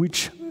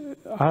 which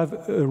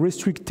have a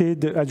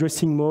restricted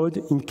addressing mode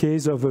in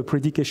case of a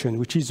predication,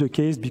 which is the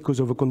case because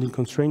of a condition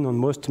constraint on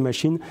most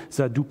machines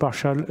that do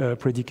partial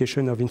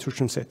predication of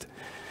instruction set.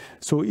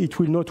 So it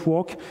will not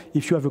work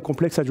if you have a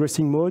complex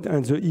addressing mode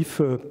and the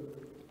if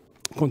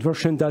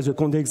conversion does a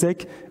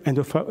cond-exec and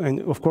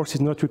of course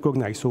is not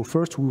recognized. So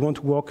first we want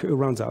to work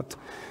around that.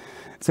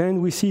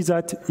 Then we see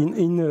that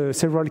in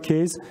several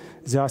cases,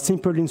 there are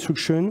simple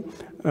instructions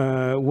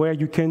where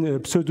you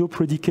can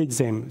pseudo-predicate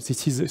them.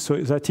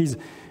 That is,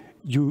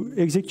 you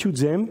execute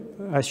them,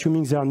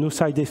 assuming there are no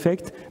side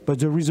effects, but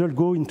the result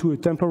go into a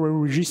temporary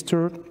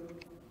register,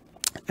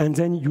 and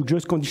then you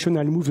just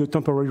conditionally move the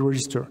temporary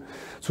register.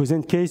 So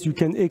in that case, you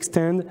can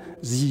extend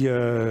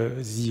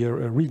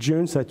the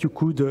regions that you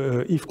could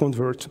if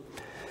convert.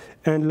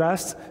 And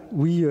last,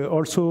 we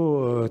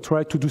also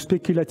try to do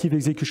speculative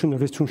execution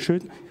of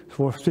instruction.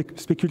 For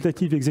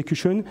speculative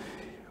execution,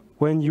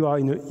 when you are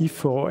in an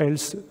if or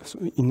else,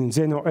 in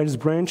then or else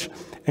branch,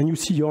 and you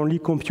see you only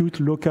compute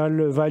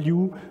local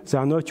value, they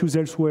are not used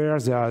elsewhere,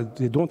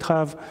 they don't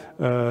have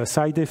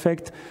side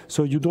effect,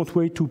 so you don't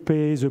wait to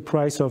pay the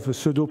price of a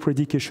pseudo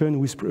predication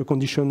with a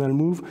conditional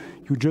move.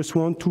 You just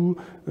want to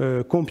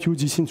compute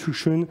this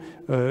instruction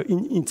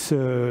in its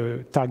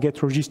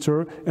target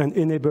register and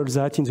enable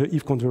that in the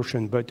if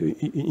conversion. But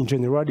in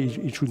general,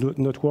 it should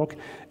not work,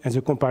 and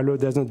the compiler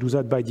doesn't do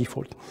that by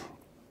default.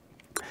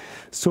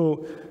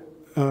 So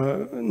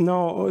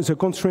now the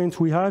constraint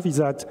we have is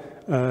that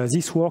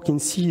this works in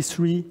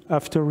CE3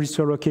 after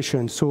register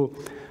allocation. So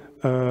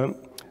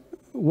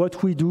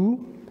what we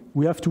do,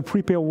 we have to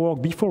prepare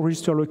work before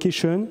register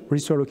allocation.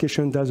 Register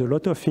allocation does a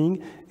lot of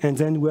things, and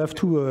then we have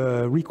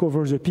to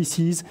recover the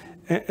PCs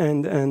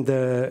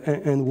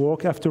and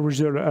work after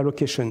register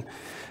allocation.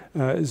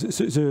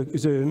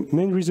 The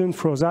main reason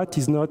for that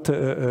is not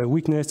a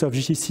weakness of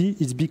GCC,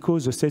 it's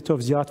because the state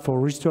of the art for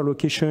register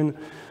allocation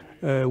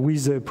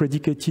with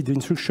predicated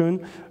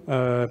instruction,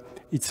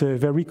 it's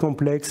very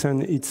complex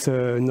and it's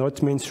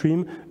not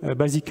mainstream.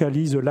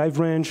 Basically, the live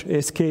range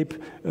escape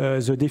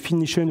the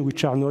definition,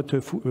 which are not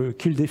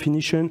kill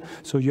definition.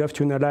 So you have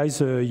to analyze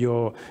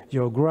your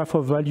graph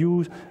of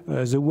values,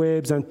 the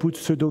webs, and put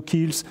pseudo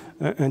kills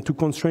and to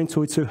constrain.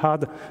 So it's a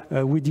hard.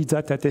 We did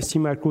that at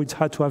STMicro. It's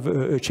hard to have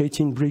a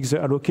Chaitin Briggs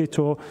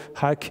allocator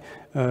hack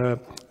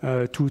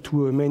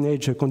to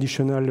manage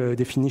conditional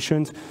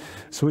definitions.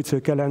 So it's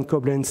a Callan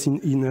Koblenz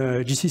in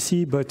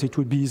GCC, but it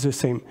would be the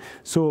same.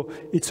 So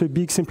it's a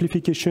big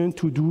simplification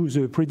to do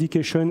the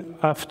predication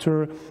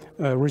after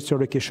register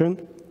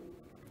allocation.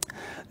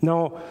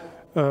 Now,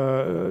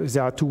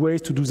 there are two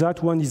ways to do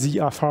that. One is the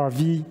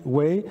FRV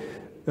way.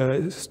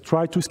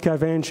 Try to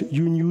scavenge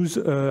GNU's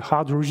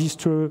hard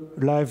register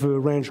live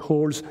range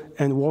holes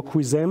and work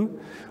with them.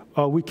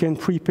 We can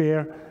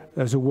prepare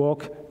the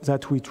work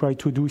that we try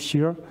to do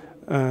here,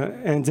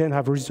 and then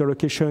have register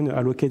allocation,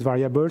 allocate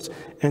variables,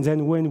 and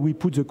then when we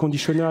put the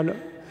conditional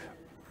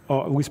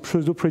with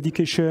pseudo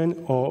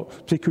predication or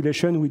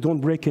speculation, we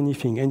don't break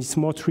anything, and it's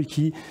more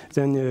tricky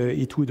than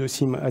it would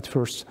seem at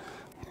first.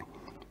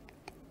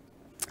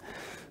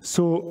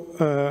 So,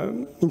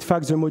 in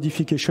fact, the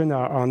modifications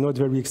are not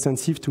very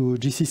extensive to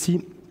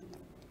GCC.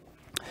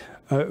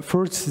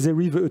 First, there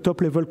is a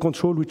top-level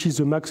control, which is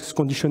the max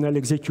conditional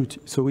execute.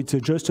 So it's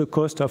just a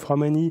cost of how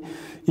many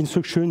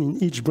instructions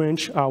in each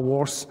branch are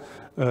worth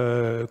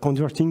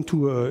converting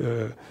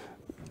to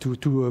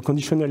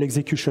conditional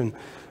execution.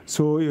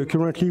 So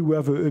currently, we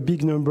have a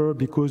big number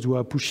because we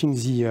are pushing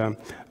the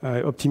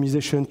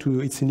optimization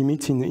to its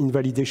limits in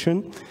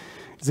validation.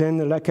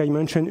 Then, like I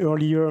mentioned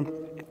earlier,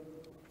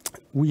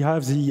 we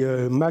have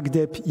the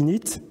MacDep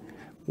init,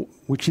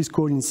 which is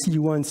called in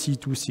C1,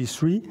 C2,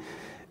 C3.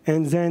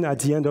 And then at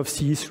the end of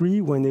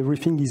CE3, when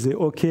everything is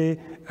OK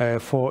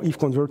for if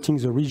converting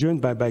the region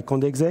by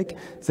cond-exec,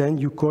 then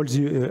you call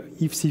the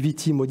if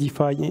CVT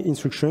modify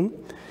instruction.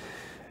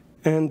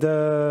 And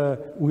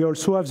we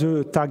also have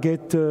the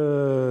target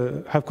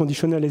have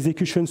conditional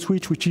execution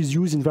switch, which is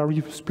used in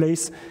various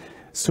places.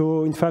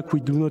 So in fact, we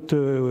do not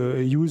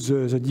use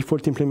the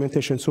default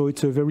implementation. So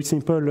it's a very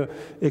simple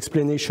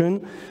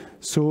explanation.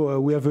 So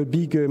we have a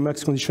big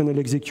max conditional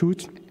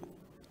execute.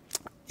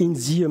 In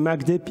the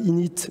macdep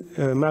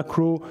init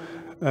macro,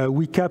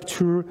 we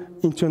capture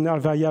internal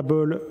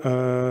variable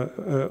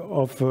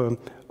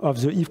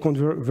of the if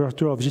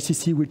converter of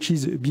GCC, which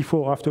is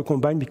before or after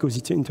combine, because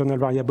it's internal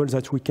variable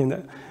that we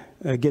can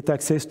get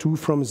access to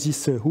from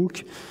this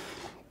hook.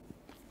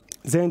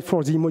 Then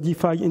for the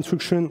modify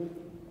instruction,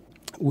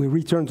 we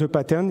return the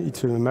pattern.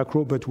 It's a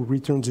macro, but we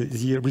return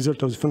the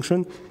result of the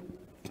function.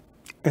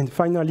 And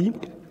finally,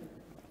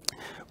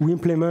 we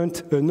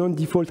implement a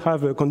non-default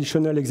have a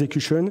conditional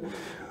execution,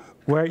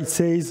 where it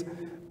says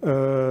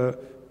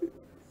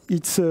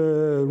it's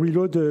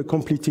reload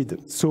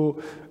completed. So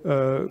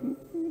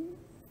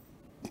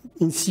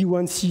in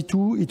C1,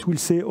 C2, it will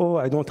say, oh,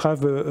 I don't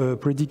have a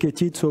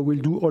predicated, so we'll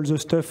do all the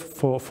stuff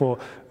for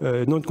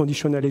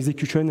non-conditional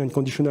execution and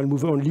conditional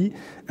move only.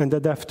 And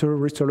then after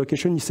restore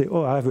location, you say,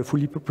 oh, I have a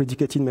fully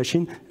predicated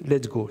machine,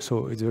 let's go.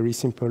 So it's a very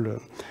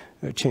simple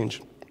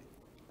change.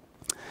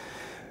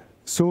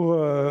 So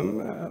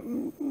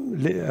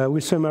I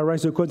will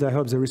summarize the code. I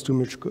hope there is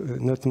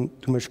not too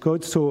much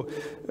code. So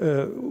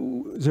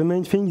the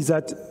main thing is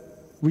that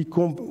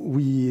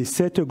we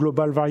set a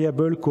global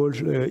variable called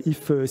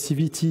if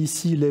CVT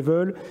C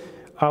level,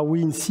 are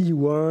we in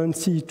C1,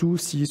 C2,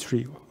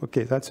 C3?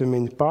 Okay, that's the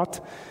main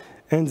part.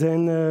 And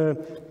then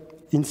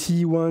in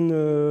C1,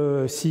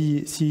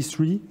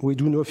 C3, we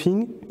do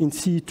nothing. In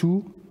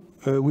C2,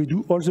 we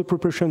do all the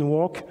preparation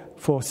work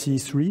for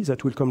C3,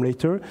 that will come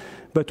later.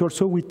 But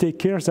also we take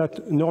care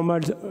that normal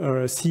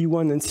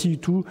C1 and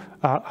C2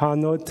 are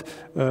not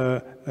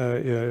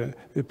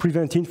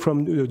prevented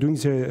from doing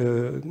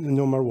the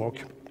normal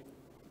work.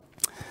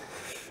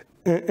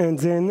 And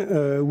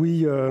then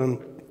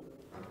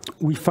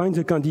we find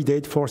the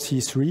candidate for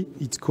C3.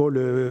 It's called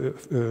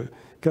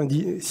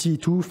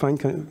C2,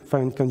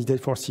 find candidate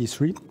for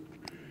C3.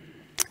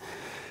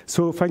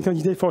 So find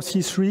candidate for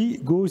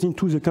C3 goes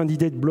into the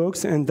candidate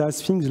blocks and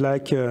does things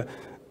like,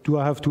 do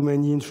I have too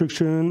many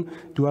instructions?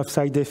 Do I have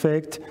side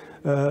effect?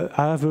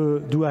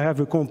 Do I have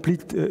a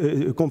complete,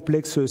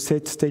 complex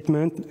set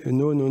statement?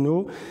 No, no,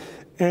 no.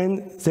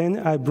 And then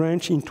I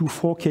branch into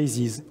 4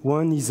 cases.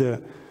 One is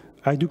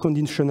I do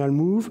conditional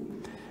move.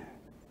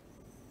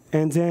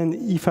 And then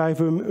if I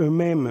have a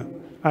mem,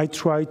 I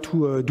try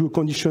to do a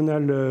conditional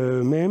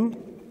mem.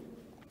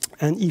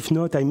 And if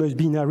not, I must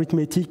be in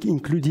arithmetic,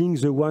 including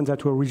the ones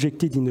that were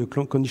rejected in the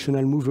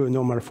conditional move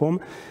normal form.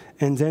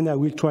 And then I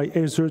will try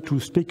either to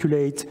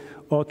speculate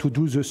or to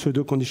do the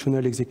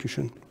pseudo-conditional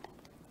execution.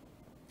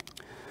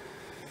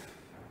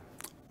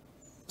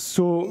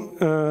 So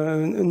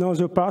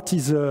another part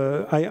is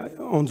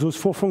on those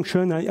 4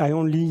 functions, I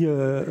only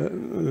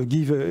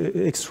give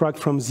extract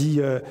from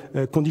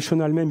the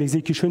conditional mem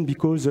execution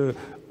because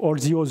all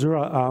the others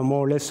are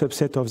more or less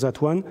subset of that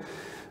one.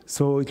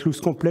 So it looks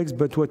complex,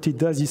 but what it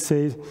does is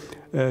say,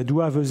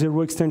 do I have a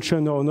 0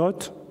 extension or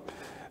not?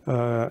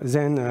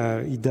 Then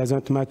it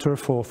doesn't matter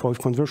for if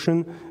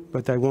conversion,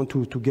 but I want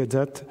to get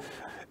that.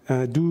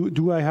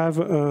 Do I have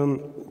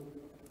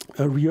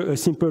a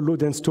simple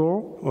load and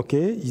store?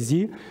 Okay,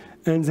 easy.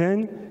 And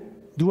then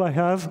do I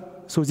have,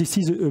 so this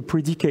is a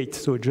predicate,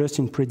 so just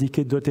in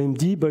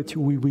predicate.md, but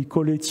we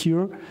call it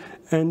here.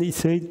 And it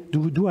says,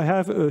 do I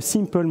have a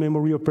simple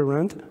memory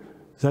operand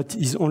that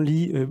is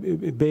only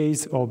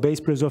base or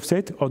base plus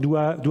offset, or do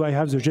I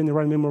have the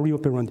general memory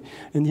operand?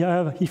 And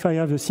if I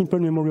have a simple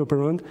memory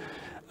operand,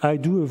 I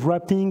do a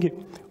wrapping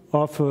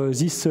of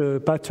this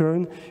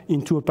pattern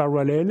into a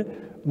parallel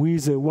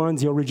with one,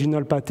 the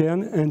original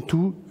pattern, and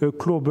two, a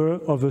clobber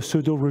of a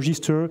pseudo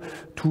register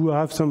to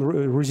have some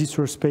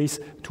register space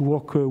to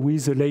work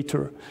with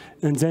later.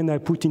 And then I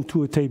put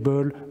into a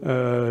table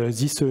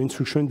this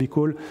instruction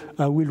because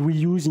I will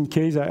reuse in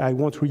case I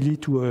want really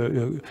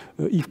to,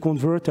 if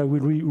convert, I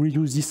will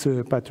reuse this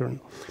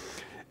pattern.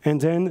 And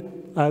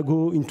then I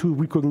go into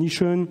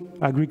recognition.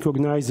 I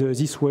recognize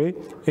this way,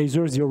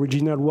 either the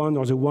original one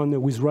or the one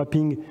with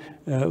wrapping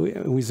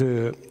with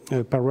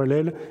a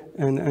parallel,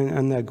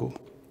 and I go.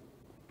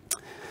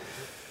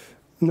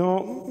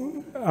 Now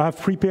I've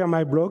prepared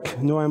my block.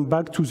 Now I'm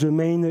back to the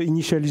main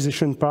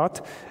initialization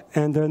part.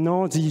 And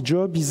now the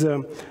job is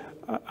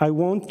I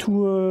want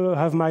to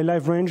have my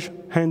live range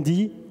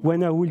handy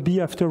when I will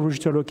be after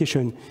register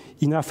location.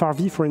 In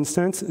FRV, for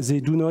instance, they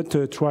do not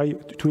try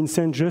to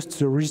insert just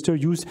the register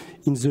used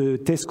in the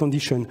test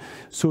condition.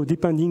 So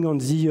depending on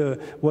the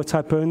what's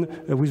happened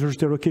with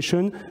register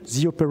location,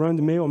 the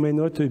operand may or may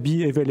not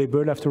be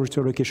available after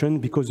register location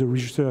because the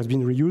register has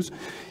been reused.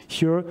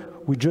 Here,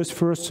 we just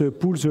first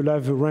pull the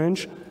live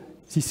range.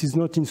 This is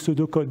not in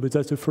pseudocode, but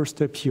that's the first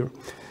step here.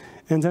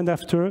 And then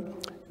after,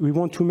 we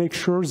want to make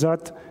sure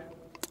that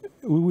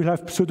we will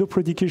have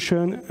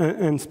pseudo-predication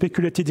and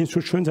speculated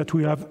instructions that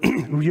we have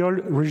real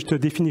register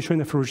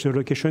definition of register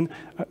location.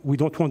 We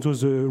don't want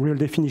those real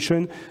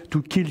definition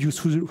to kill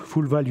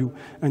useful value.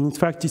 And in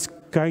fact, it's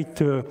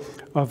kind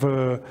of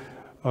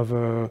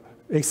a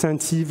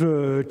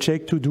extensive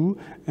check to do.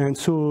 And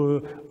so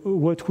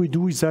what we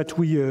do is that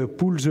we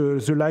pull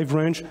the live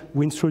range,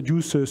 we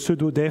introduce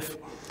pseudo-def,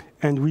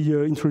 and we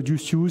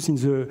introduce use in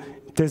the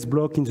test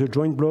block, in the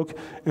joint block,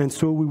 and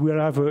so we will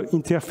have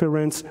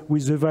interference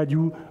with the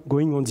value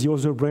going on the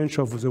other branch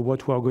of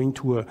what we are going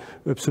to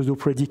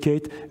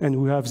pseudo-predicate, and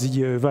we have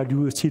the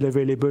value still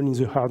available in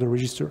the hard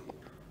register.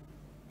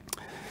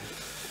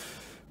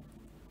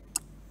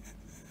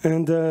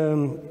 And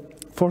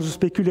for the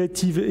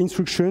speculative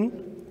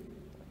instruction,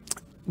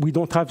 we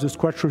don't have the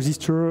scratch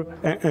register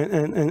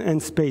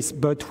and space,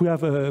 but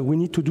we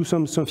need to do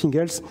something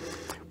else.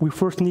 We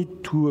first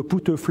need to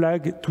put a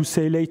flag to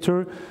say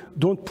later,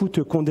 don't put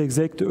a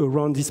conde-exec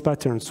around this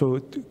pattern. So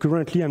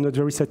currently, I'm not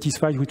very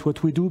satisfied with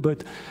what we do,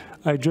 but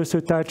I just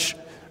attach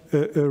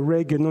a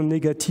reg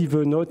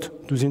non-negative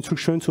note to the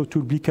instruction, so it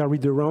will be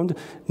carried around.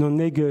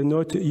 Non-neg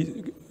note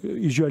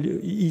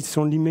usually is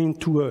only meant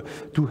to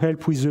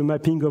help with the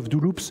mapping of do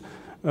loops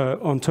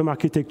on some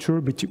architecture,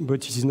 but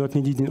it is not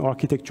needed in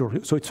architecture.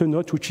 So it's a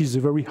note which is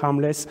very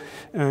harmless,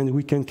 and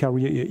we can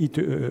carry it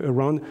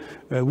around.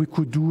 We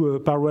could do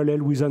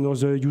parallel with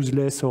another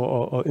useless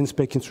or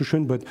inspect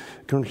instruction, but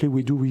currently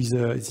we do with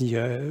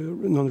the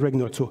non-reg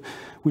note. So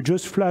we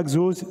just flag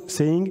those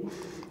saying,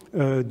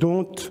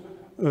 don't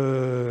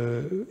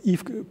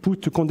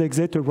put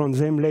conde-exec around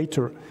them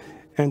later.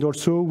 And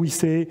also we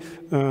say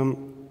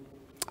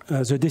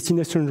the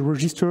destination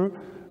register,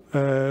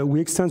 we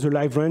extend the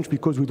live range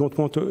because we don't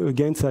want,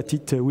 again, that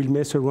it will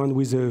mess around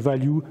with the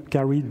value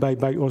carried by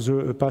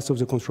other parts of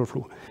the control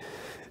flow.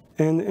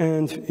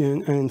 And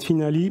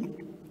finally,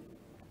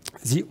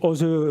 the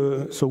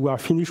other, so we are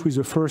finished with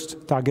the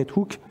first target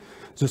hook.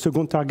 The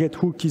second target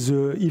hook is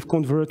the if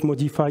convert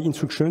modify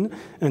instruction,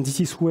 and this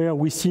is where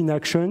we see in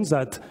action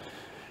that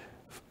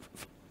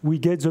we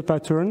get the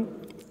pattern,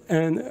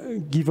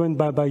 and given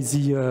by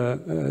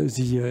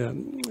the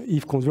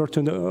if converter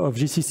of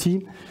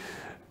GCC,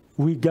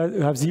 we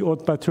have the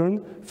odd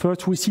pattern.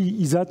 First, we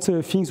see is that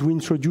things we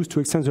introduce to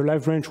extend the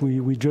live range,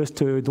 we just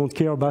don't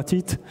care about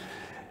it.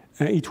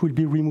 It will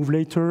be removed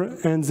later.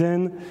 And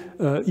then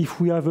if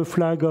we have a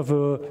flag of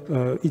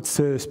it's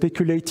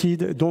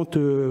speculated, don't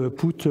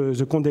put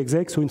the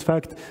conde-exec. So in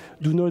fact,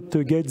 do not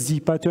get the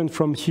pattern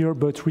from here,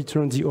 but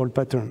return the old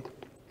pattern.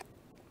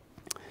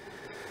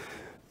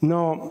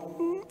 Now,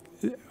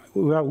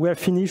 we are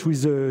finished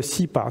with the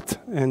C part,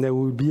 and there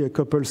will be a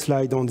couple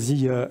slides on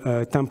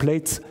the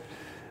templates.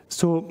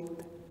 So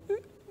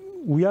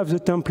we have the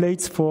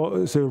templates for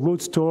the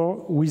road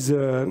store with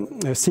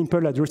a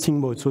simple addressing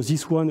mode. So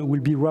this one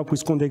will be wrapped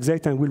with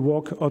conde-exec and will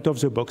work out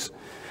of the box.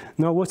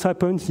 Now what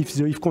happens if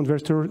the if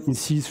converter in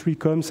C3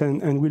 comes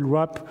and will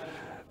wrap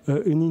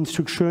an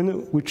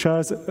instruction which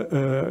has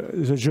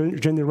the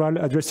general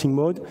addressing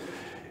mode?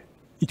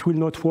 It will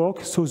not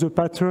work. So the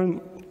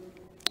pattern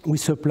we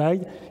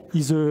supplied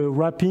is a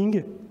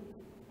wrapping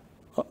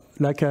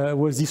like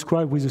was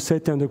described with the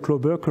set and the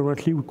clobber.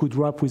 Currently, we could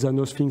wrap with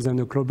another things than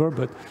the clobber,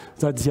 but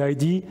that's the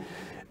idea.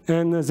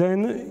 And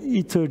then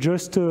it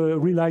just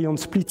rely on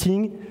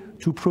splitting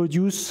to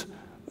produce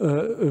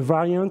a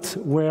variant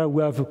where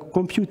we have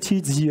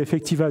computed the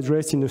effective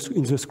address in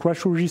the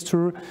scratch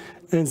register,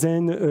 and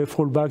then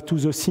fall back to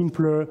the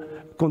simpler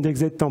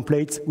conde-exec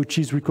template, which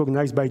is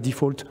recognized by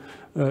default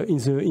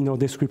in our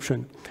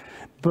description.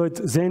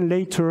 But then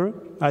later,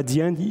 at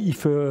the end,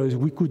 if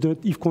we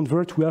couldn't if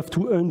convert, we have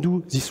to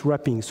undo this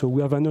wrapping. So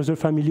we have another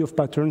family of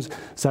patterns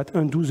that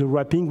undo the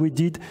wrapping we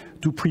did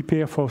to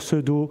prepare for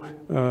pseudo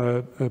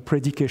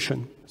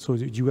predication. So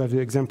you have the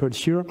example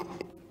here.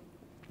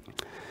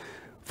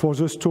 For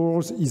the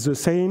stores, it's the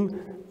same.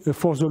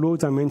 For the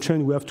loads I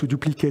mentioned, we have to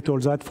duplicate all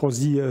that for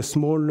the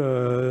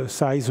small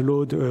size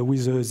load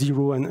with a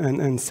 0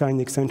 and sign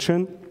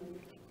extension.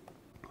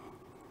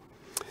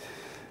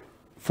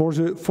 For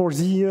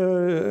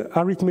the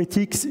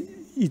arithmetics,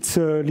 it's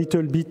a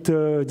little bit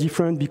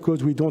different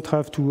because we don't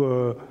have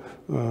to.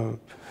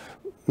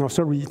 No,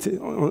 sorry.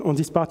 On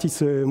this part,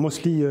 it's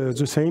mostly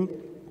the same,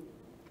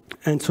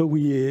 and so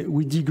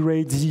we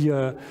degrade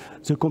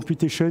the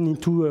computation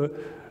into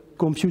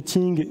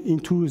computing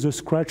into the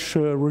scratch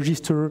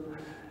register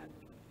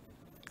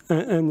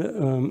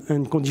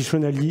and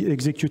conditionally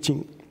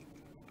executing.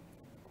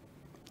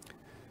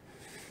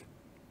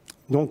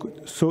 Donc,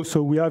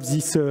 so we have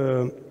this.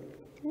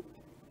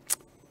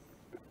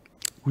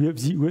 We have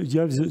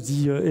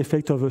the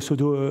effect of a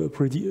pseudo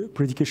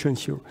predication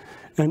here.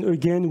 And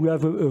again, we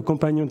have a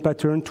companion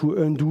pattern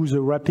to undo the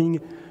wrapping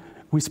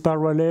with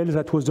parallel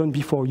that was done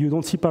before. You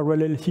don't see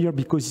parallel here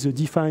because it's a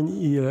defined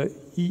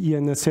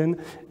ENSN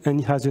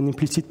and it has an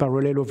implicit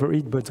parallel over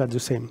it, but that's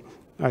the same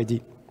idea.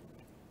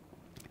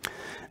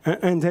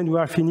 And then we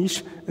are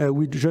finished.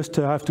 We just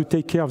have to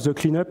take care of the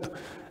cleanup.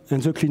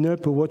 And the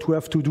cleanup, what we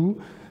have to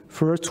do,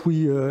 First,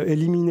 we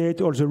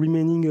eliminate all the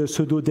remaining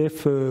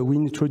pseudo-def we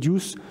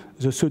introduce.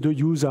 The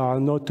pseudo-use are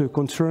not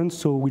concerned,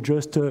 so we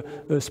just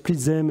split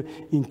them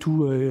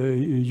into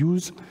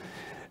use.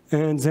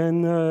 And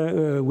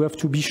then we have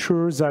to be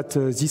sure that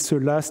this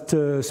last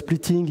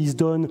splitting is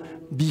done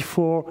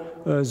before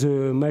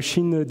the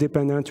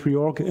machine-dependent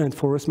reorg. And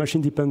for us,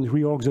 machine-dependent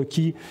reorg, the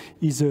key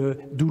is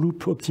do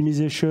loop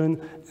optimization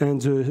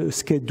and the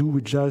schedule,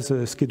 which has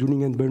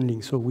scheduling and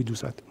bundling. So we do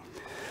that.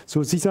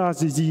 So these are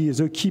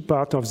the key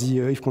part of the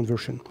if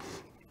conversion.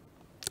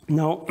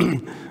 Now,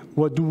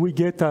 what do we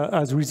get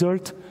as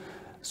result?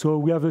 So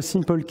we have a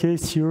simple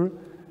case here,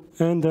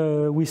 and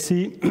we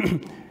see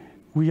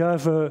we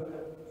have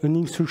an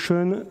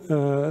instruction,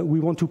 we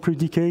want to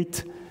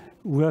predicate,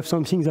 we have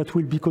something that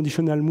will be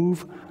conditional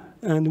move,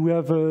 and we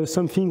have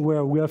something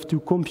where we have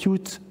to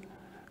compute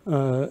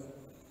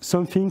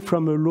something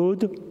from a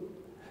load,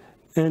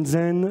 and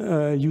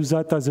then use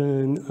that as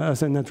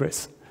an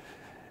address.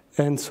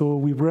 And so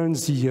we run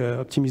the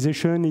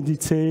optimization, and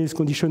it says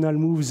conditional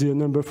moves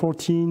number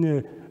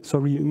 14,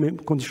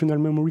 conditional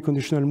memory,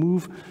 conditional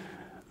move,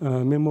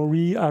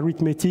 memory,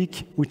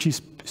 arithmetic, which is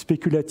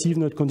speculative,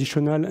 not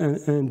conditional,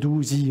 and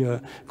do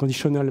the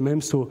conditional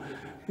mem. So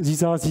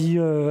these are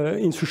the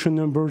instruction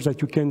numbers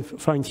that you can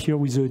find here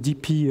with the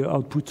DP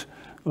output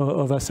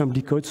of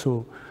assembly code.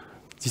 So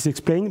this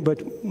explained,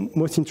 but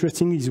most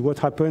interesting is what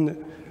happened.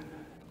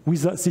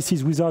 This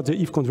is without the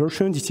if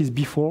conversion, this is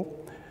before.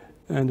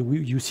 And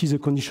you see the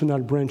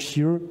conditional branch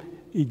here.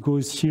 It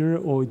goes here,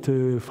 or it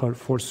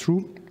falls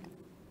through.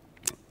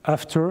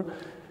 After,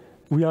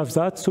 we have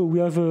that, so we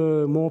have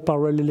a more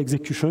parallel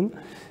execution.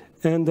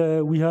 And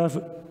we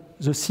have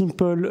the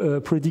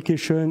simple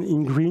predication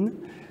in green,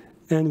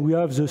 and we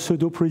have the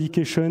pseudo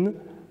predication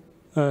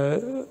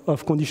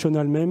of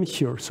conditional mem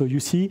here. So you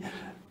see,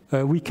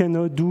 we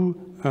cannot do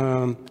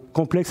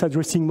complex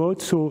addressing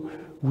mode, so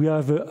we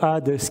have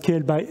add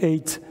scale by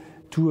 8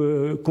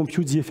 to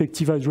compute the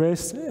effective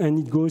address, and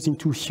it goes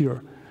into here.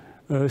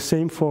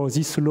 Same for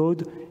this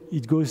load,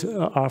 it goes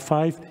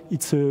R5,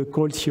 it's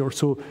called here.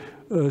 So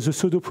the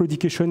pseudo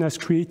predication has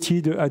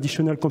created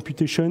additional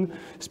computation.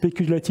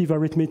 Speculative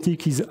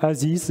arithmetic is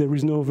as is, there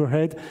is no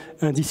overhead,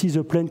 and this is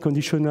a plain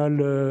conditional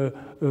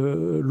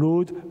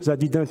load that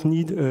didn't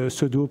need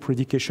pseudo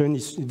predication.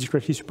 It's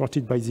directly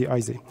supported by the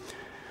ISA.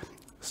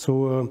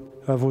 So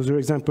I have other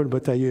example,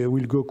 but I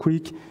will go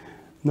quick.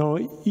 Now,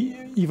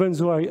 even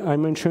though I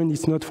mentioned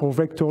it's not for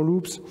vector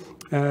loops,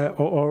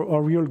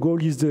 our real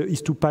goal is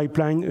to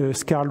pipeline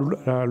scar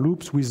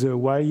loops with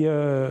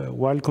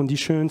while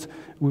conditions,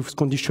 with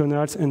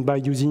conditionals, and by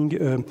using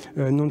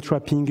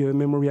non-trapping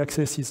memory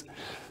accesses.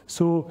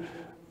 So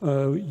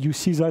you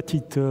see that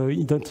it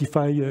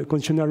identifies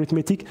conditional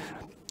arithmetic.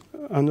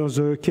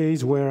 Another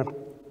case where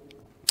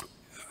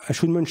I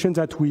should mention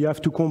that we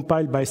have to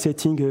compile by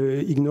setting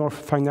ignore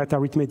finite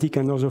arithmetic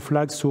and other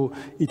flags, so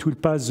it will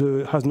pass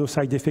has no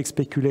side effect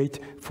speculate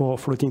for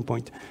floating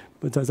point.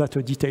 But that's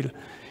a detail.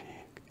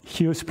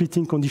 Here,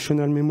 splitting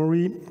conditional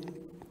memory.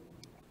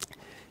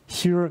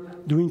 Here,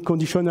 doing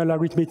conditional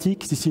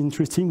arithmetic. This is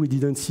interesting. We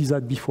didn't see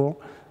that before.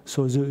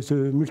 So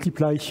the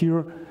multiply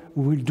here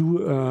we will do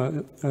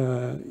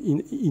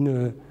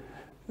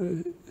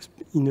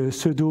in a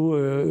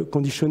pseudo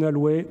conditional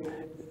way,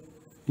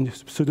 in a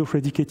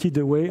pseudo-predicated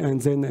way, and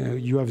then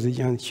you have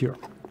the end here.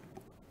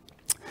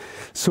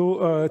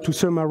 So to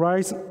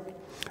summarize,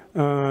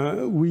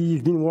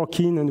 we've been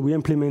working and we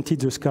implemented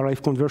the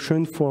scar-if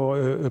conversion for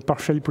a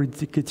partially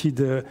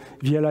predicated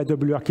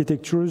VLIW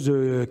architecture,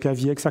 the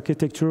KVX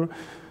architecture.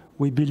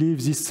 We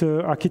believe this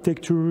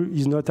architecture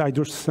is not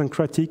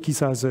idiosyncratic. It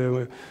has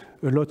a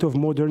lot of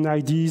modern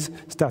ideas,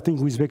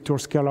 starting with vector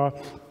scalar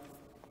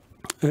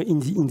in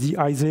the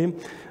ISA.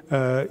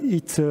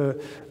 It's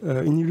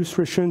an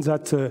illustration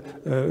that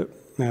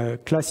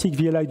classic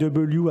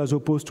VLIW, as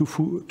opposed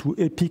to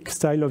epic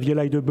style of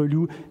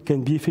VLIW,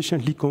 can be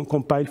efficiently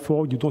compiled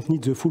for. You don't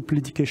need the full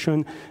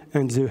predication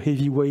and the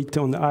heavy weight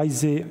on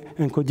ISA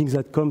encoding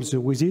that comes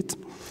with it.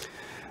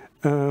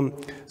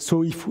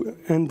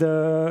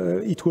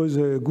 It was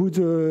a good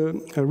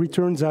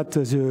return that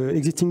the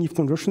existing if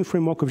conversion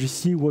framework of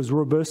GC was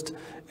robust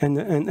and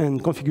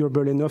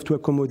configurable enough to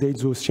accommodate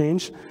those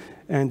changes.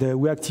 And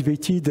we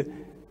activated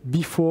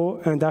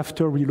before and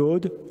after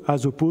reload,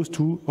 as opposed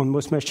to, on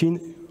most machines,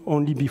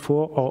 only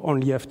before or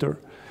only after.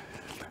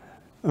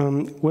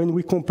 When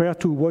we compare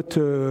to what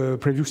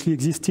previously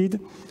existed,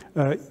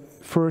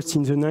 first,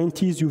 in the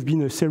 90s, you've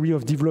been a series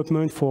of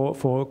development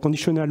for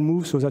conditional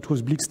moves. So that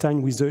was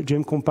Blickstein with the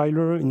GEM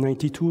compiler in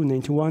 92,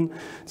 91.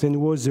 Then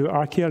was the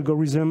RK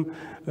algorithm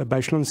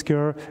by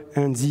Schlansker,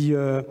 and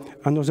the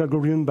another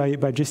algorithm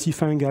by Jesse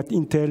Fang at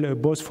Intel,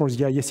 both for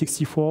the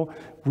IA64.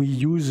 We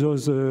use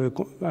those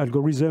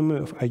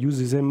algorithms. I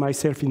use them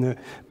myself in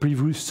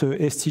previous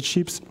ST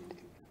chips.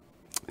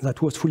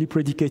 That was fully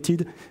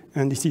predicated.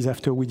 And this is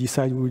after we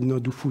decided we will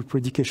not do full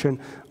predication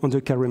on the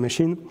carrier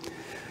machine.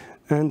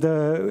 And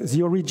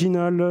the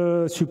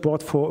original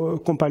support for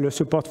compiler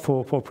support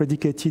for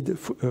predicated,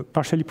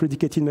 partially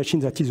predicated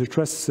machines, that is a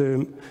truss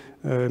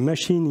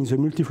machine in the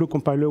multi-flow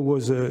compiler,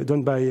 was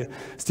done by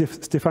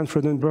Stefan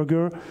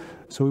Freudenberger.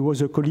 So he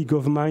was a colleague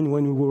of mine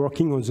when we were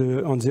working on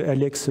the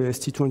LX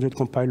ST200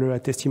 compiler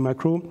at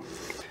STMicro.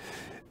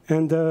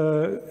 And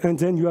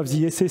then you have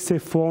the SSA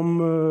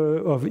form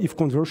of if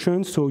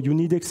conversion. So you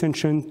need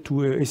extension to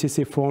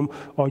SSA form,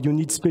 or you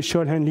need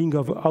special handling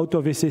of out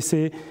of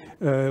SSA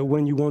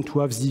when you want to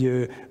have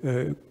the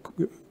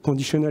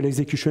conditional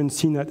execution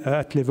seen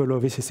at level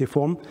of SSA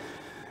form.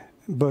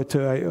 But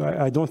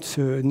I don't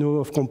know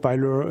of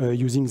compiler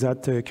using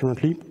that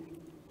currently.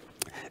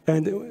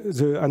 And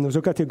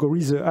another category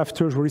is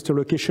after register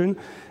location.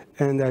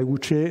 And I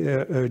would say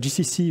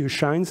GCC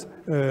shines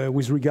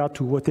with regard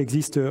to what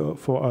exists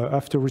for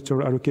after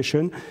register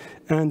allocation.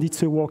 And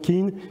it's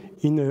working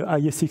in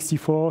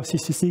IS64,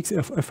 CC6,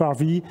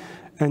 FRV,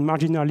 and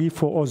marginally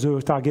for other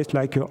targets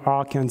like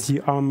ARC and the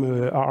ARM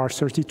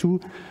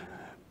RR32.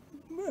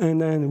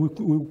 And then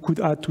we could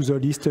add to the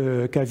list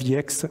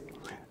KVX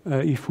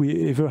if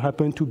we ever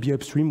happen to be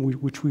upstream,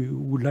 which we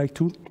would like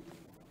to.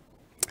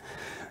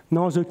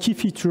 Now, the key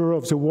feature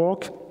of the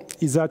work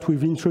is that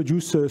we've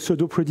introduced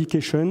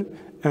pseudo-predication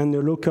and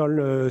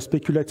local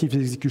speculative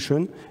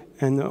execution,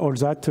 and all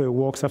that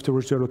works after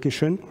register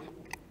allocation.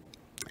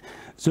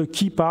 The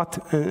key part,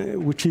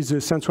 which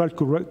is central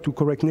to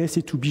correctness,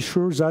 is to be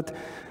sure that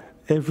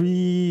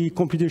every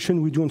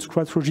computation we do on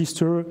scratch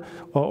register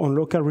or on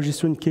local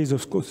register in case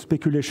of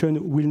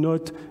speculation will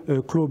not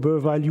clobber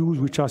values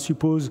which are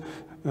supposed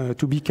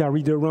to be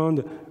carried around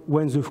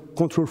when the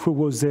control flow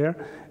was there.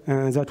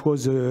 And that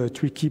was a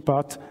tricky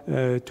part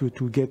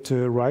to get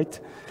right.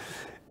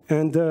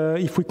 And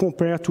if we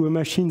compare to a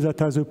machine that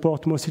has a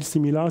port mostly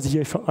similar,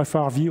 the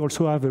FRV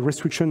also have a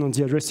restriction on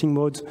the addressing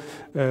modes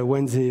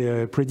when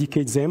they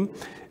predicate them.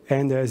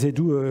 And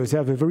they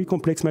have a very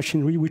complex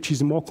machinery, which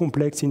is more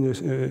complex in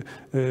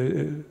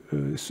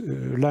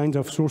lines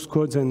of source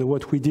code than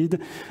what we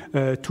did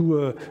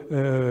to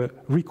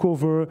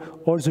recover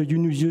all the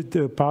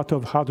unused part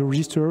of hard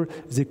register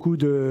they could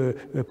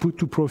put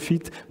to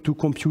profit to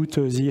compute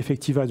the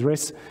effective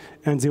address.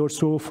 And they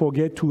also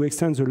forget to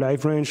extend the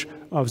live range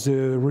of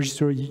the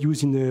register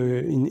used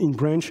in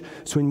branch.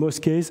 So in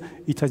most cases,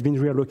 it has been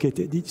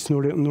reallocated. It's no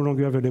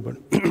longer available.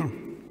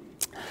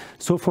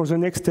 So for the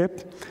next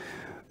step,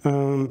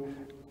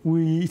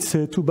 it's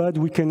too bad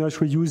we cannot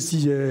reuse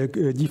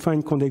the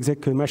defined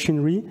conexec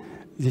machinery.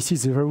 This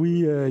is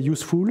very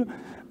useful,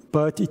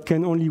 but it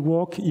can only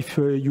work if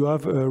you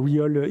have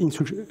real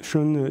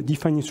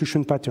defined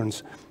instruction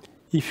patterns.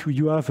 If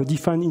you have a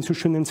defined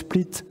instruction and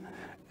split,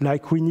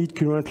 like we need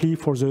currently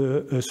for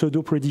the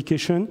pseudo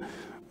predication,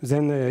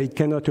 then it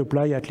cannot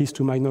apply, at least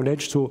to my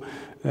knowledge. So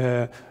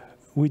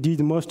we did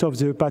most of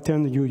the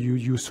pattern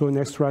you saw in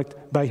extract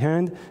by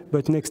hand,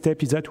 but next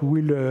step is that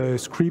we will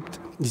script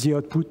the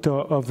output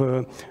of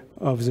the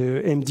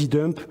MD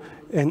dump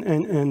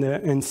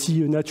and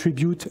see an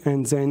attribute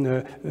and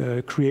then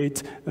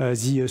create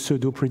the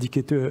pseudo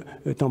predicator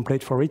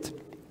template for it.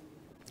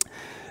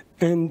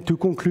 And to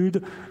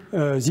conclude,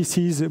 this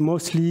is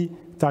mostly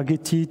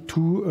targeted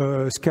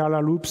to Scala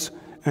loops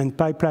and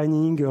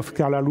pipelining of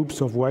Scala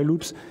loops, of while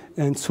loops.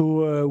 And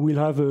so we'll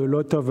have a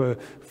lot of,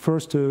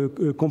 first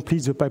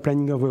complete the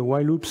pipelining of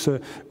while loops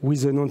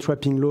with the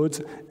non-trapping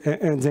loads,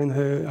 and then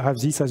have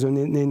this as an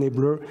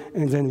enabler,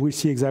 and then we'll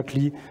see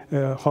exactly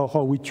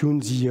how we tune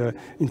the,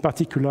 in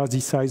particular,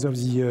 the size of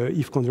the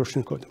if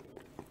conversion code.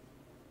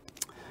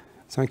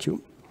 Thank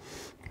you.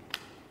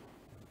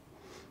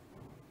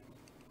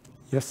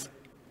 Yes?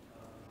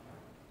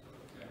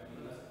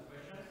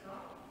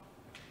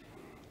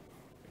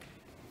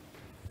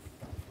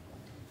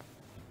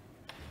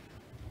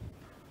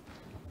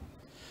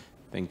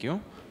 Thank you.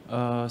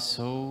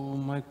 So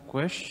my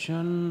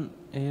question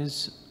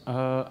is,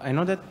 I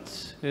know that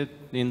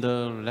in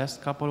the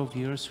last couple of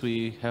years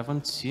we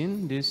haven't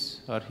seen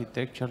this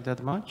architecture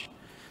that much,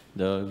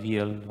 the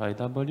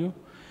VLIW,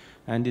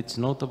 and it's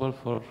notable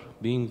for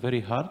being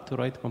very hard to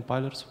write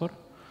compilers for.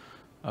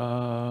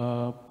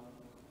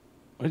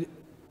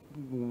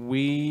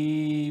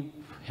 We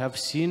have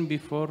seen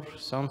before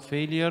some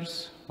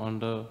failures on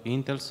the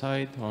Intel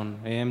side, on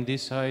AMD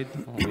side,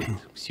 with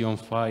Xeon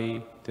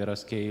Phi,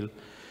 Terascale.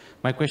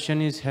 My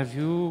question is, have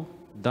you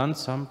done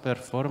some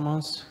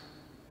performance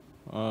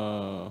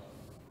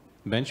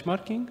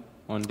benchmarking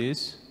on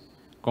this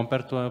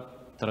compared to a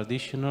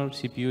traditional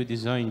CPU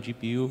design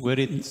GPU, where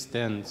it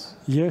stands?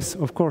 Yes,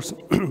 of course.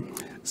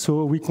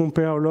 So we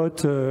compare a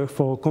lot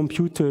for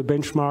compute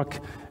benchmark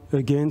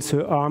against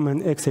ARM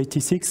and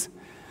x86.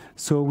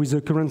 So with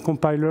the current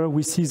compiler,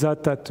 we see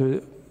that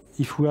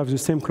if we have the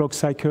same clock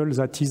cycle,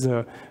 that is,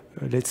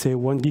 let's say,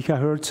 1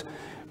 gigahertz,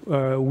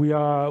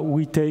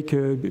 we take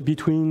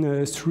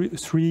between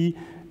 3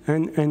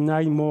 and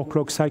 9 more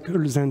clock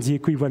cycles than the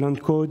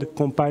equivalent code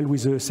compiled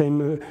with the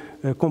same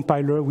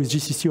compiler with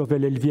GCC of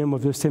LLVM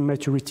of the same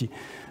maturity.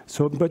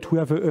 So, but we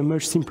have a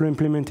much simpler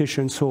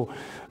implementation. So,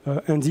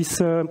 and this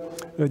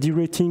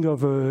derating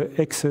of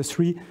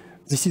X3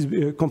 This is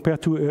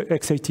compared to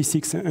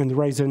x86 and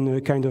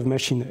Ryzen kind of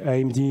machine,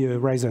 AMD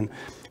Ryzen.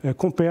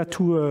 Compared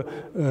to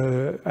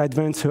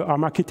advanced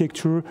ARM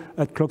architecture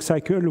at clock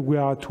cycle, we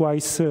are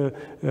twice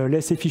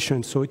less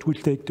efficient. So it will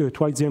take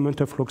twice the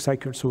amount of clock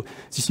cycle. So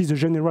this is the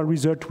general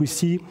result we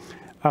see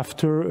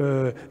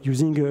after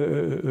using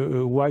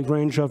a wide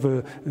range of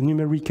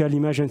numerical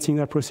image and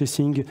signal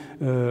processing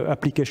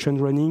application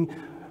running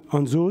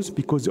on those,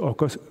 because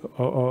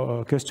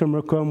our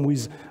customer come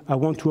with, I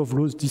want to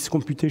offload this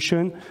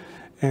computation,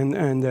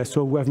 and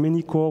so we have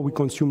many core, we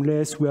consume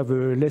less, we have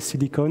less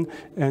silicon,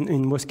 and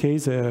in most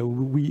cases,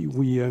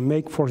 we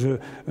make for the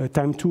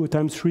time 2 or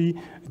time 3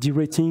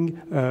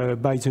 derating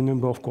by the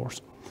number of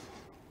cores.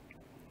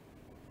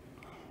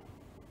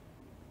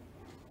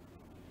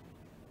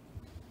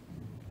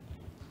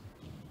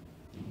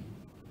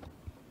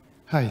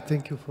 Hi,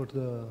 thank you for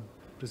the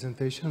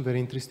presentation, very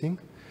interesting.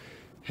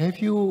 Have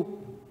you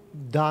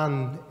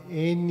done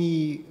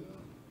any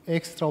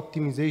extra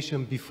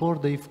optimization before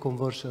the if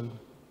conversion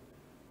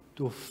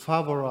to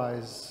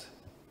favorize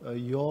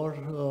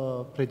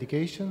your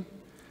predication?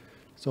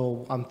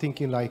 So I'm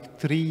thinking like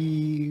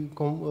 3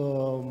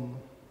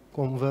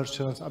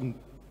 conversions,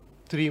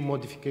 3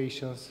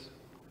 modifications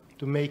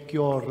to make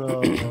your,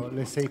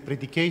 let's say,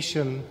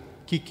 predication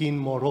kick in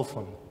more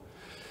often.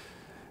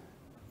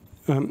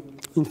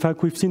 In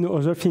fact, we've seen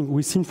other things.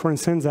 We've seen, for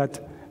instance,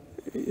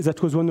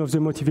 that was one of the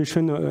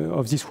motivation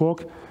of this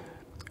work.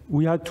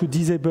 We had to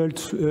disable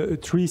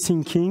tree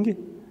syncing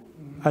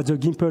at the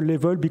gimple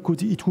level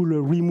because it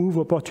will remove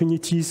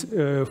opportunities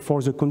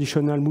for the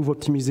conditional move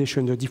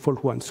optimization, the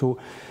default one. So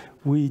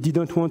we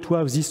didn't want to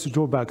have this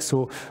drawback.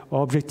 So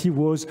our objective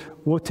was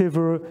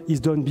whatever is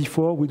done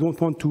before, we don't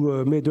want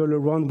to meddle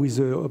around with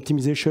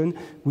optimization.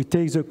 We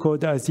take the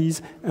code as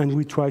is and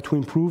we try to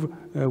improve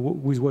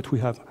with what we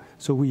have.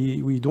 So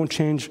we don't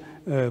change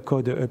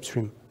code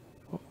upstream.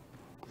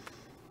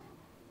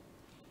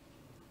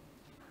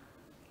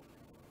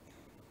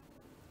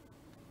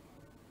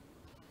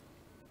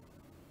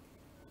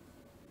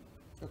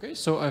 Okay,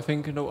 so I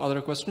think no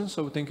other questions.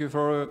 So thank you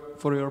for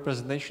your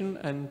presentation,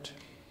 and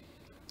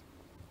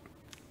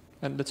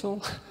that's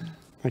all.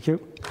 Thank you.